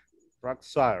rock. Rock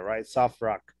style, right? Soft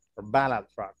rock or ballad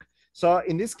rock. So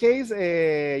in this case,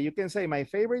 you can say my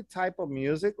favorite type of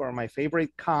music or my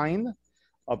favorite kind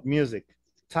of music.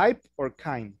 Type or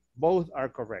kind, both are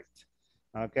correct.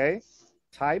 Okay,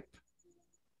 type.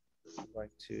 I'm going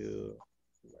to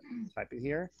type it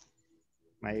here.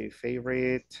 My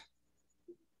favorite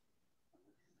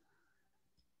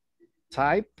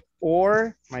type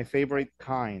or my favorite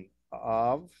kind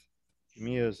of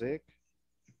music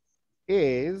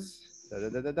is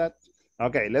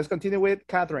okay, let's continue with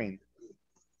Catherine.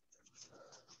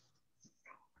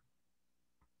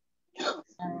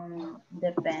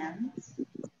 Depends.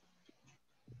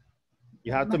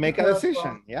 You have to make a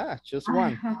decision. Yeah, choose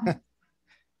one.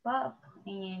 Pop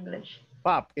in English.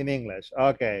 Pop in English.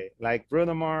 Okay, like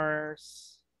Bruno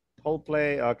Mars,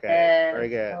 Coldplay. Okay, very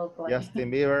good. Coldplay.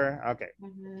 Justin Bieber. Okay.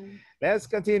 Let's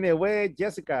continue with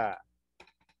Jessica.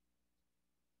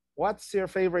 What's your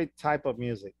favorite type of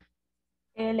music?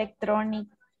 Electronic.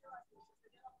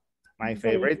 My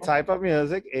favorite type of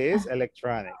music is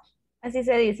electronic. Así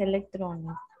se dice,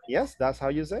 electronic. Yes, that's how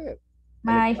you say it.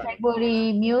 My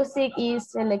favorite music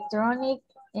is electronic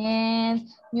and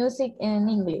music in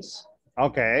English.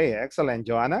 Okay, excellent.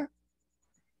 Joanna,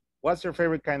 what's your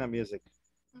favorite kind of music?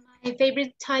 My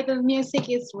favorite type of music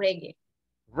is reggae.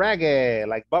 Reggae,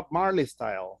 like Bob Marley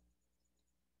style.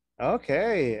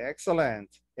 Okay, excellent.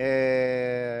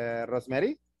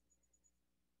 Rosemary?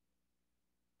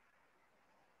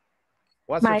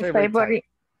 What's your favorite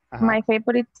type? My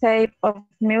favorite type of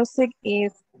music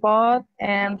is pop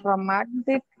and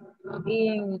romantic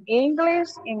in English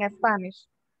and Spanish.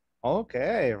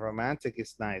 Okay, romantic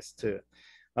is nice too.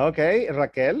 Okay,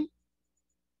 Raquel.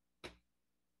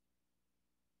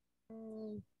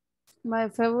 My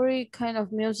favorite kind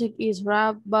of music is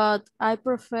rap, but I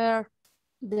prefer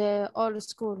the old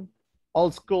school.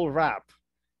 Old school rap,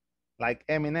 like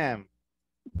Eminem.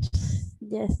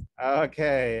 Yes.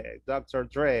 Okay, Dr.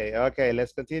 Dre. Okay,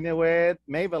 let's continue with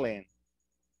Maybelline.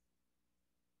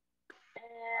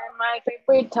 My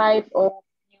favorite type of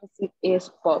music is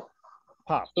pop.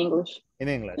 Pop. English. In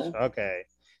English, okay.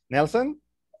 Nelson?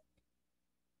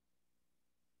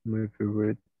 My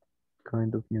favorite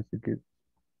kind of music is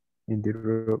indie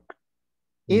rock.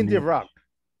 Indie rock.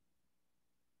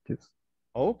 Yes.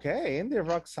 Okay, indie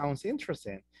rock sounds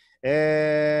interesting.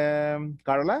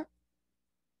 Carla?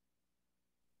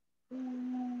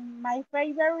 My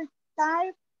favorite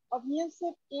type of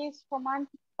music is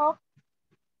romantic pop.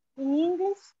 In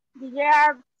English, the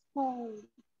year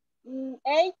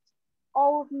 8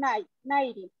 or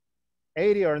 90.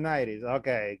 80 or 90s.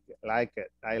 Okay, like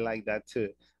it. I like that too.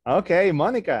 Okay,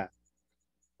 Monica.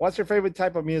 What's your favorite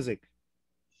type of music?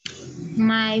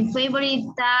 My favorite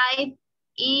type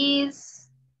is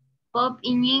pop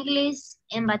in English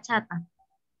and bachata.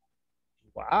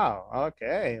 Wow,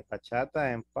 okay.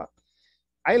 Bachata and pop.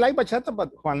 I like bachata, but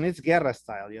Juan Luis Guerra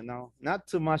style, you know, not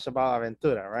too much about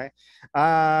Aventura, right?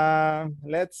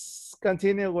 Let's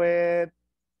continue with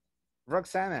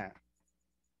Roxana.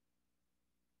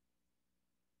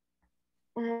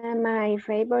 My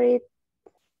favorite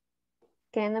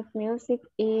kind of music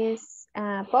is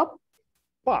pop.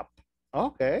 Pop.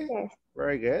 Okay. Yes.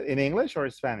 Very good. In English or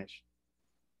Spanish?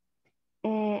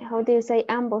 How do you say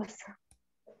ambos?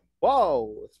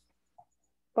 Both.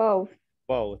 Both.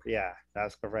 Both. Yeah,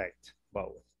 that's correct.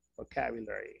 Both.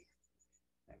 Vocabulary.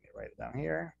 Let me write it down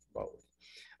here. Both.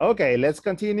 Okay, let's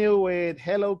continue with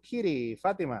Hello Kitty.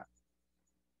 Fatima.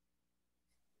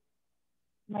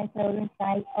 My favorite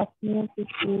type of music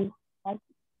is salsa.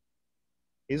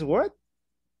 Is what?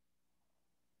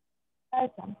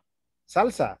 Salsa.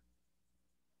 Salsa.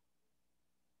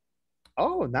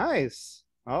 Oh, nice.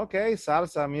 Okay,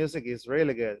 salsa music is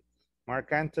really good.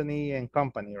 Mark Anthony and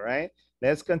company, right?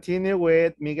 Let's continue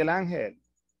with Miguel Angel.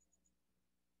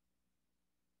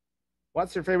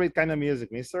 What's your favorite kind of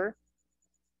music, mister?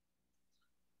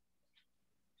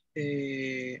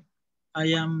 I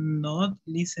am not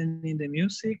listening the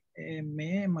music.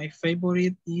 My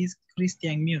favorite is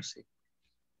Christian music.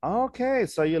 Okay,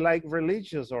 so you like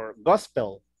religious or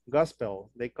gospel.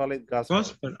 Gospel, they call it gospel.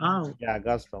 Gospel, oh. Yeah,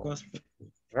 gospel. Gospel.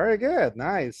 Very good,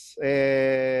 nice.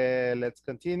 Let's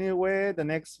continue with the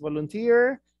next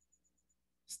volunteer.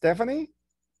 Stephanie?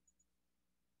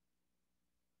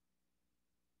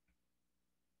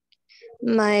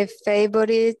 My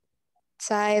favorite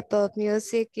type of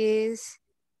music is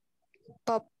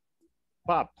pop.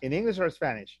 Pop, in English or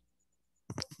Spanish?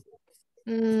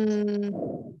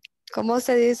 ¿Cómo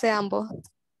se dice ambos?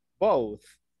 Both.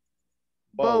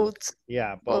 Both.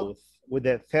 Yeah, both. With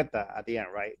the theta at the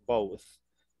end, right? Both.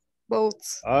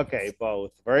 Both. Okay,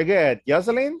 both. Very good.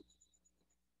 Jocelyn?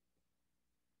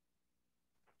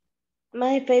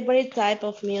 My favorite type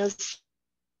of music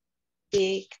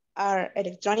are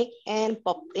electronic and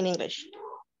pop in English.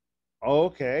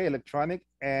 Okay, electronic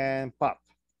and pop.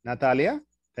 Natalia?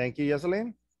 Thank you,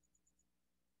 Jocelyn.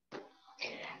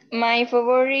 My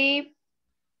favorite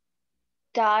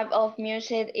type of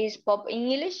music is pop in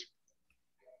English.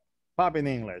 Pop in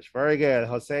English. Very good.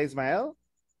 Jose Ismael?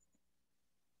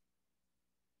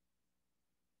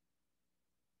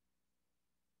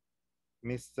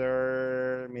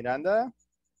 Mr. Miranda?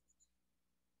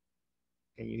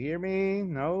 Can you hear me?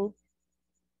 No?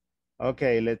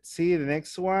 Okay, let's see the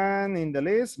next one in the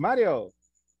list. Mario,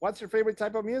 what's your favorite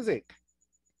type of music?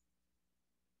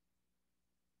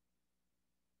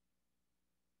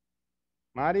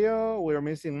 Mario, we're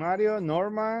missing Mario,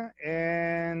 Norma,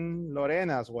 and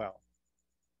Lorena as well.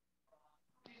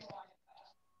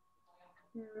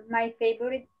 My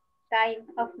favorite type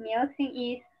of music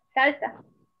is salsa.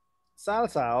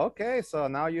 Salsa, okay, so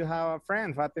now you have a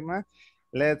friend, Fatima.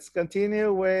 Let's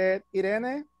continue with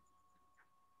Irene.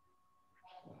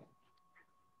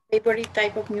 Favorite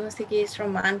type of music is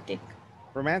romantic.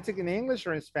 Romantic in English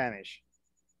or in Spanish?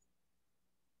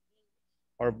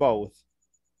 Or both?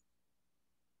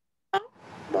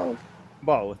 Both.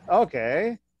 Both,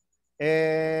 okay.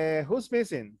 Who's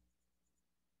missing?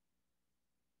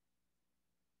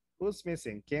 Who's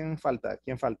missing? ¿Quién falta?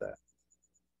 ¿Quién falta?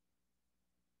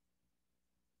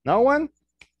 No one?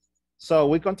 So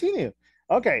we continue.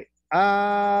 Okay,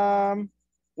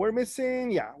 We're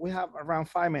missing, yeah, we have around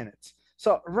 5 minutes.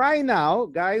 So right now,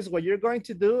 guys, what you're going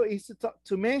to do is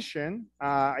to mention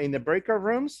in the breakout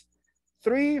rooms,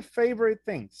 three favorite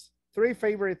things.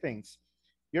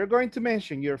 You're going to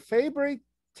mention your favorite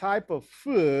type of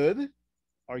food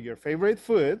or your favorite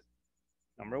food.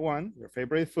 Number one, your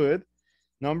favorite food.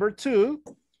 Number two,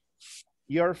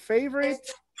 your favorite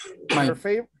place.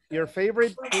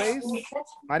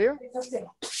 Mario?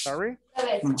 Sorry?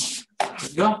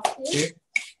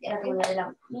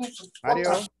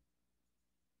 Mario?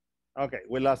 Okay,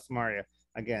 we lost Mario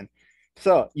again.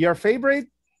 So your favorite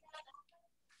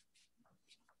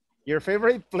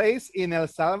place in El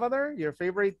Salvador, your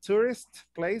favorite tourist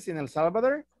place in El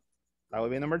Salvador, that would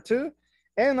be number two.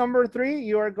 And number three,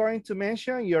 you are going to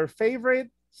mention your favorite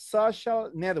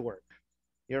social network,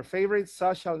 your favorite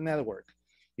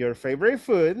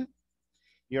food,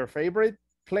 your favorite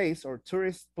place or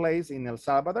tourist place in El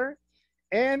Salvador,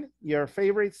 and your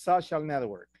favorite social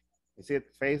network. Is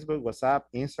it Facebook, WhatsApp,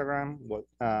 Instagram,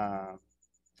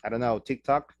 I don't know,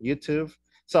 TikTok, YouTube?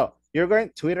 So you're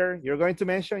going to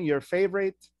mention your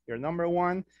favorite, your number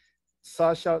one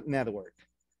social network.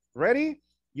 Ready?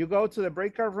 You go to the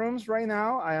breakout rooms right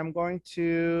now. I am going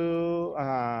to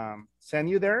send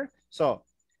you there. So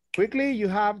quickly, you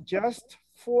have just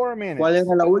 4 minutes. ¿Cuál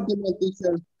era la última,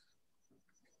 teacher?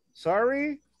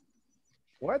 Sorry?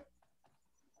 What?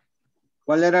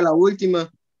 ¿Cuál era la última?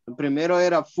 El primero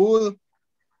era food,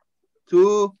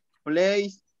 2,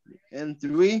 place, and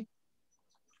 3.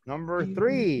 Number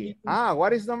 3.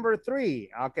 What is number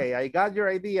 3? Okay, I got your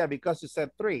idea because you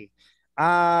said 3.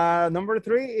 Number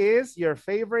 3 is your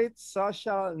favorite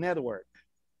social network.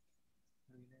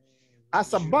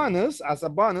 As a bonus,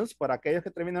 por aquellos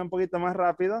que terminan un poquito más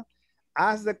rápido,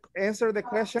 answer the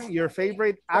question, your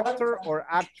favorite actor or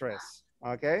actress,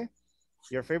 okay?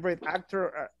 Your favorite actor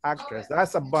or actress.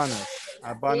 That's a bonus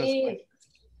question.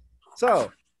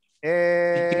 So,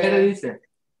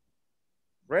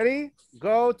 ready?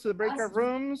 Go to the breakout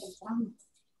rooms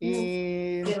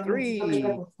in 3,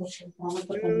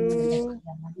 2,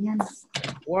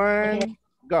 1,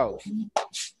 go.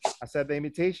 Accept the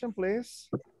invitation, please,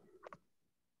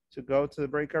 to go to the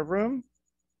breakout room.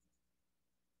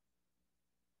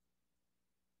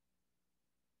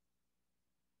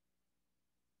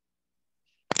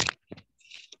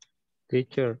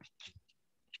 Teacher.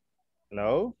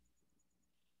 Hello.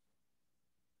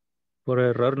 Por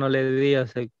error no le di a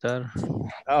aceptar.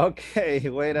 Okay,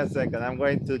 wait a second. I'm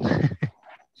going to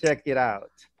check it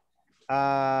out.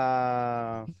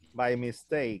 By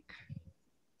mistake.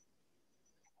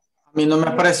 A mí no me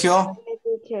apareció.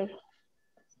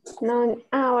 No,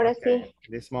 ahora okay. sí.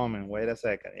 This moment, wait a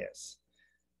second, yes.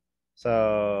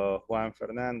 So, Juan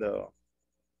Fernando,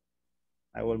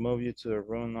 I will move you to the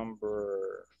room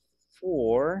number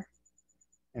 4,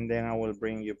 and then I will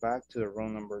bring you back to the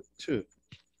room number 2.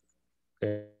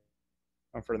 Okay.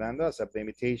 Juan Fernando, accept the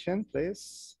invitation,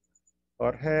 please.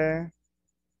 Jorge.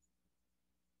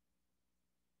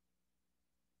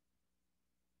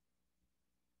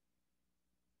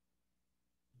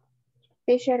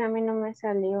 Teacher, a mí no me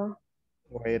salió.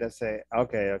 Wait a sec.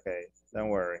 Okay, don't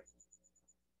worry.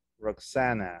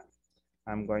 Roxana,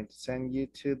 I'm going to send you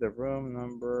to the room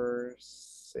number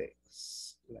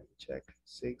 6. Let me check,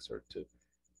 6 or 2.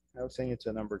 I'll send you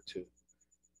to number 2.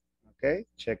 Okay,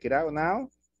 check it out now.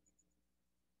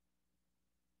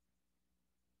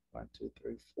 1, 2,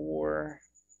 3, 4.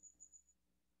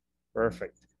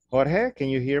 Perfect. Jorge, can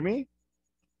you hear me?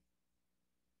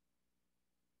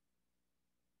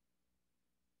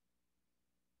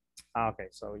 Okay,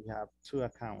 so you have 2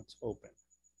 accounts open.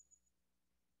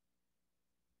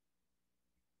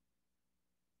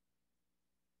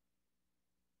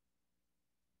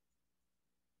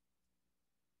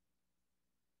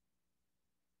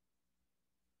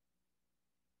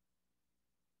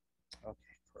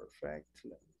 Okay, perfect.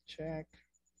 Let me check.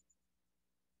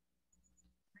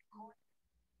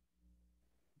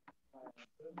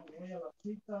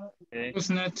 Okay. Who's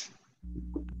not?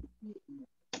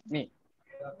 Me.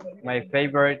 My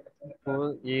favorite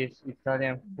food is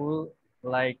Italian food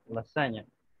like lasagna.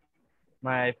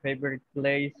 My favorite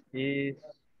place is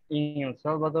in El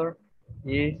Salvador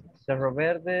is Cerro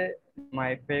Verde.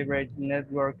 My favorite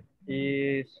network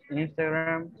is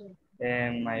Instagram.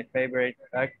 And my favorite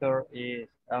actor is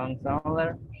Adam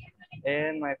Sandler.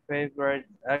 And my favorite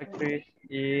actress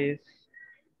is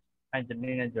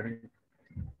Angelina Jolie.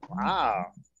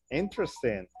 Wow,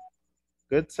 interesting.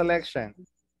 Good selection.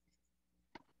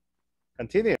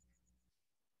 Continue.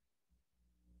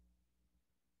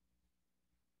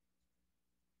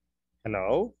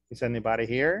 Hello, is anybody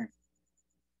here?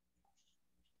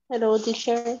 Hello,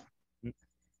 teacher.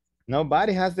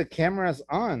 Nobody has the cameras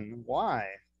on. Why?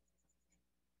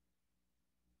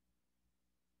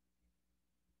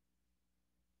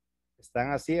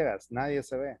 Están a ciegas, nadie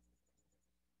se ve.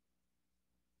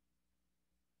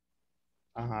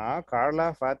 Ajá,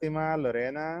 Carla, Fatima,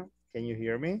 Lorena, can you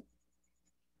hear me?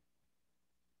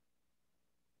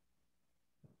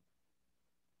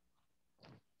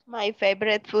 My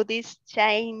favorite food is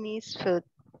Chinese food.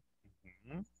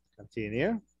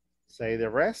 Continue. Say the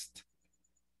rest.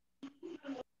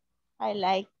 I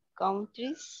like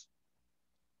countries.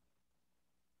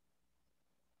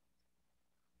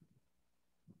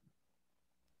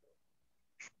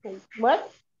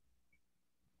 What?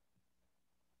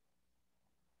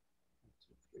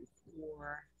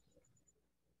 4.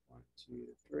 1, 2,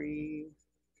 3.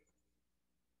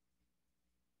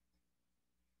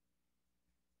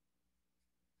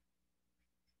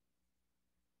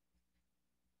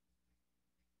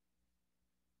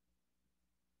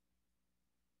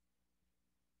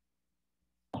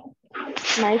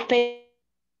 My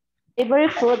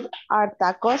favorite food are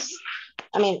tacos.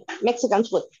 I mean, Mexican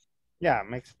food. Yeah,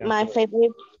 Mexican My food.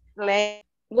 favorite place.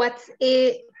 What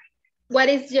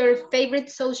is your favorite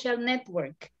social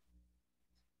network?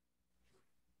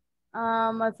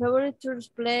 My favorite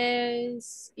tourist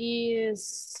place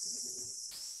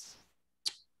is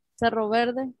Cerro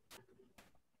Verde.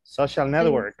 Social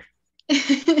network.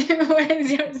 What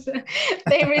is your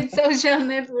favorite social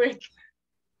network?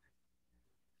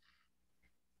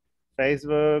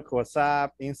 Facebook,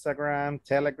 WhatsApp, Instagram,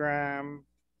 Telegram,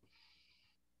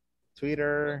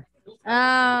 Twitter.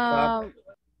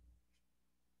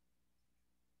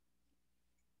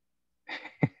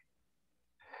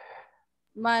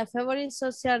 My favorite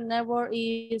social network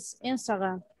is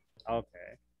Instagram.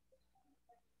 Okay.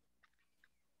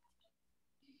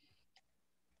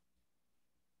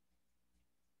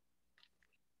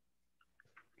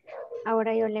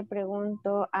 Ahora yo le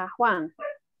pregunto a Juan.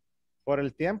 Por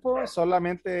el tiempo,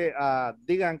 solamente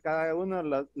digan cada uno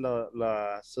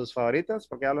sus favoritas,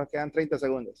 porque ya los quedan 30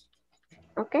 segundos.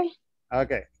 Ok.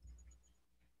 Ok.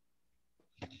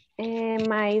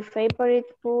 My favorite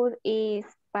food is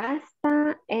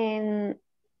pasta and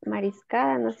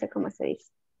mariscada, no sé cómo se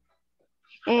dice.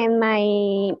 And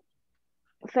my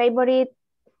favorite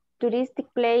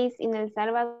touristic place in El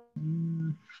Salvador.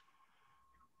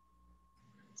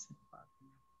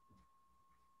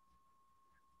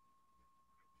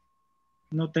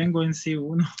 No tengo en sí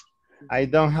uno. I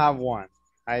don't have one.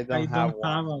 I don't have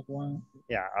have one. one.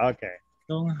 Yeah, okay.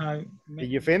 Don't have. Did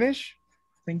you finish?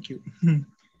 Thank you.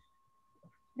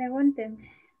 Pregunten.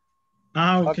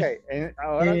 Okay.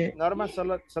 Ahora, Norma,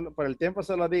 solo por el tiempo,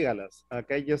 solo dígalos.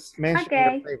 Okay, just mention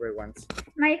your favorite ones.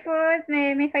 My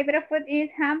favorite food is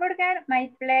hamburger. My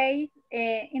place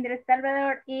in El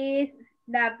Salvador is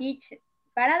the beach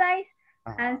paradise.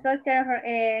 And social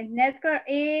network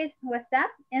is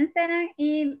WhatsApp, Instagram,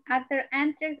 and actor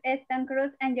actress is Tom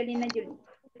Cruise and Angelina Jolie.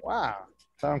 Wow,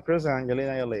 Tom Cruise and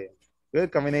Angelina Jolie.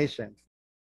 Good combination.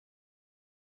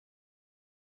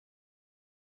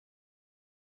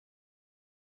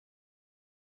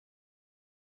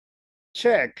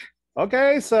 Check.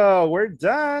 Okay, so we're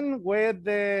done with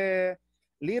the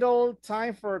little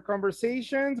time for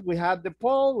conversations. We had the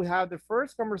poll, we have the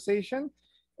first conversation,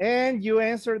 and you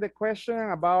answered the question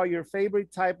about your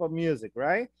favorite type of music,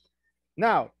 right?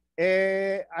 Now,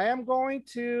 I am going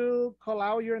to call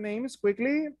out your names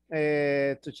quickly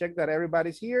to check that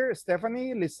everybody's here.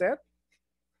 Stephanie, Lisette,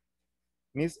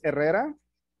 Miss Herrera,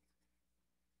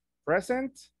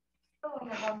 present.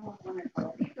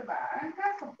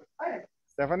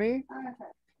 Stephanie?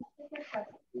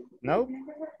 No?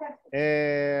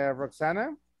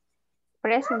 Roxana?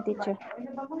 Present, teacher.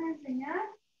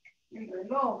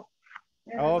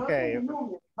 Okay.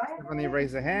 Stephanie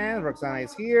raised the hand. Roxana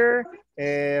is here.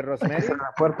 Rosemary? Esa era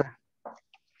la puerta.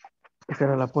 Esa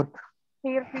era la puerta.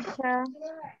 Here, teacher.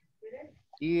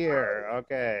 Here,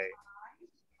 okay.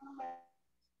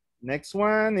 Next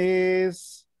one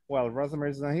is, well,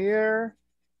 Rosemary's not here.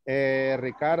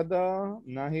 Ricardo,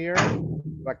 not here.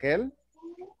 Raquel?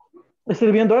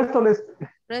 Estoy viendo esto, les.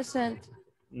 Present.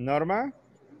 Norma?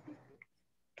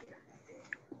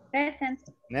 Present.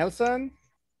 Nelson?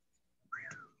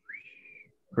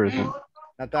 Present.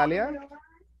 Natalia?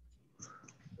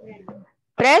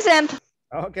 Present.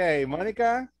 Okay,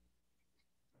 Monica?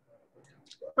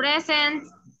 Present.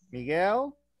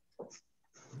 Miguel?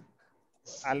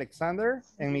 Alexander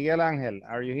and Miguel Ángel,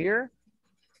 are you here?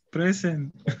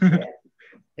 Present.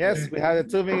 Yes, we have the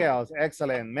two Miguels.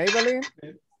 Excellent. Maybelline?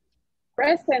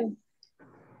 Present.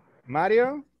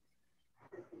 Mario?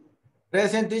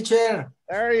 Present, teacher.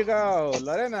 There you go.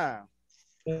 Lorena.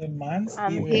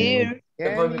 I'm here.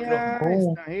 Kenya is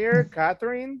not here.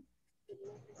 Catherine.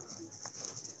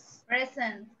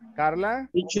 Present. Carla.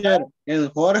 Teacher. And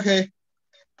Jorge.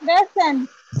 Present.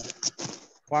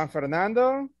 Juan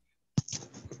Fernando.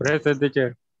 Present,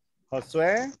 teacher.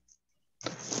 Josué.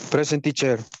 Present,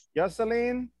 teacher.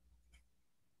 Jocelyn.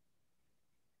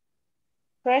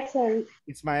 Present.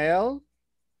 Ismael.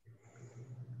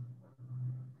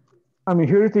 I'm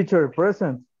here, teacher.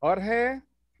 Present. Jorge.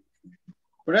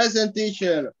 Present,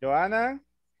 teacher. Joana.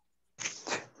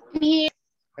 Here.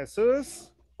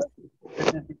 Jesus.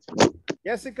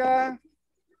 Jessica.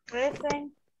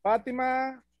 Present.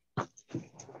 Fatima.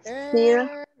 And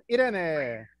Here.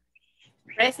 Irene.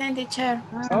 Present, teacher.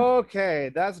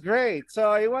 Okay, that's great.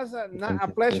 So it was a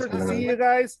pleasure to see you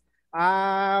guys.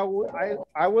 I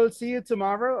will see you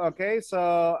tomorrow. Okay,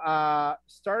 so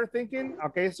start thinking.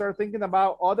 Okay, start thinking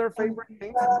about other favorite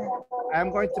things.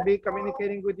 I'm going to be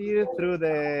communicating with you through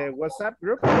the WhatsApp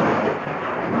group.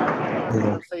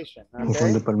 Conversation.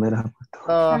 Okay.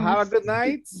 So have a good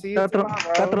night. See you tomorrow.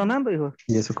 Está tronando, hijo.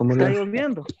 ¿Y eso cómo Está lo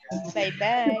lloviendo. Bye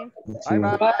bye.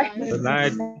 Bye bye. Good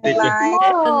night, Good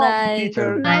teacher. night.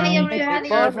 Teacher. Bye, Be everybody.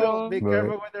 careful. Be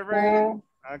careful with the rain.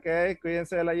 Okay,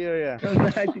 cuídense de la lluvia. Good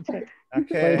night, teacher.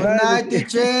 Okay. Good night,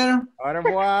 teacher. Au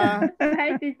revoir.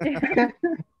 Bye, teacher.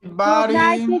 Body.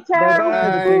 Night, teacher.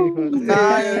 Bye. Good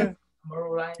night.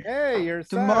 Hey, your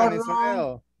son, Tomorrow.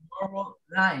 Ismael.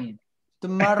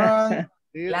 Tomorrow.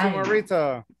 See you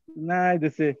tomorrow. Night,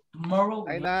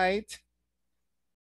 Night, night.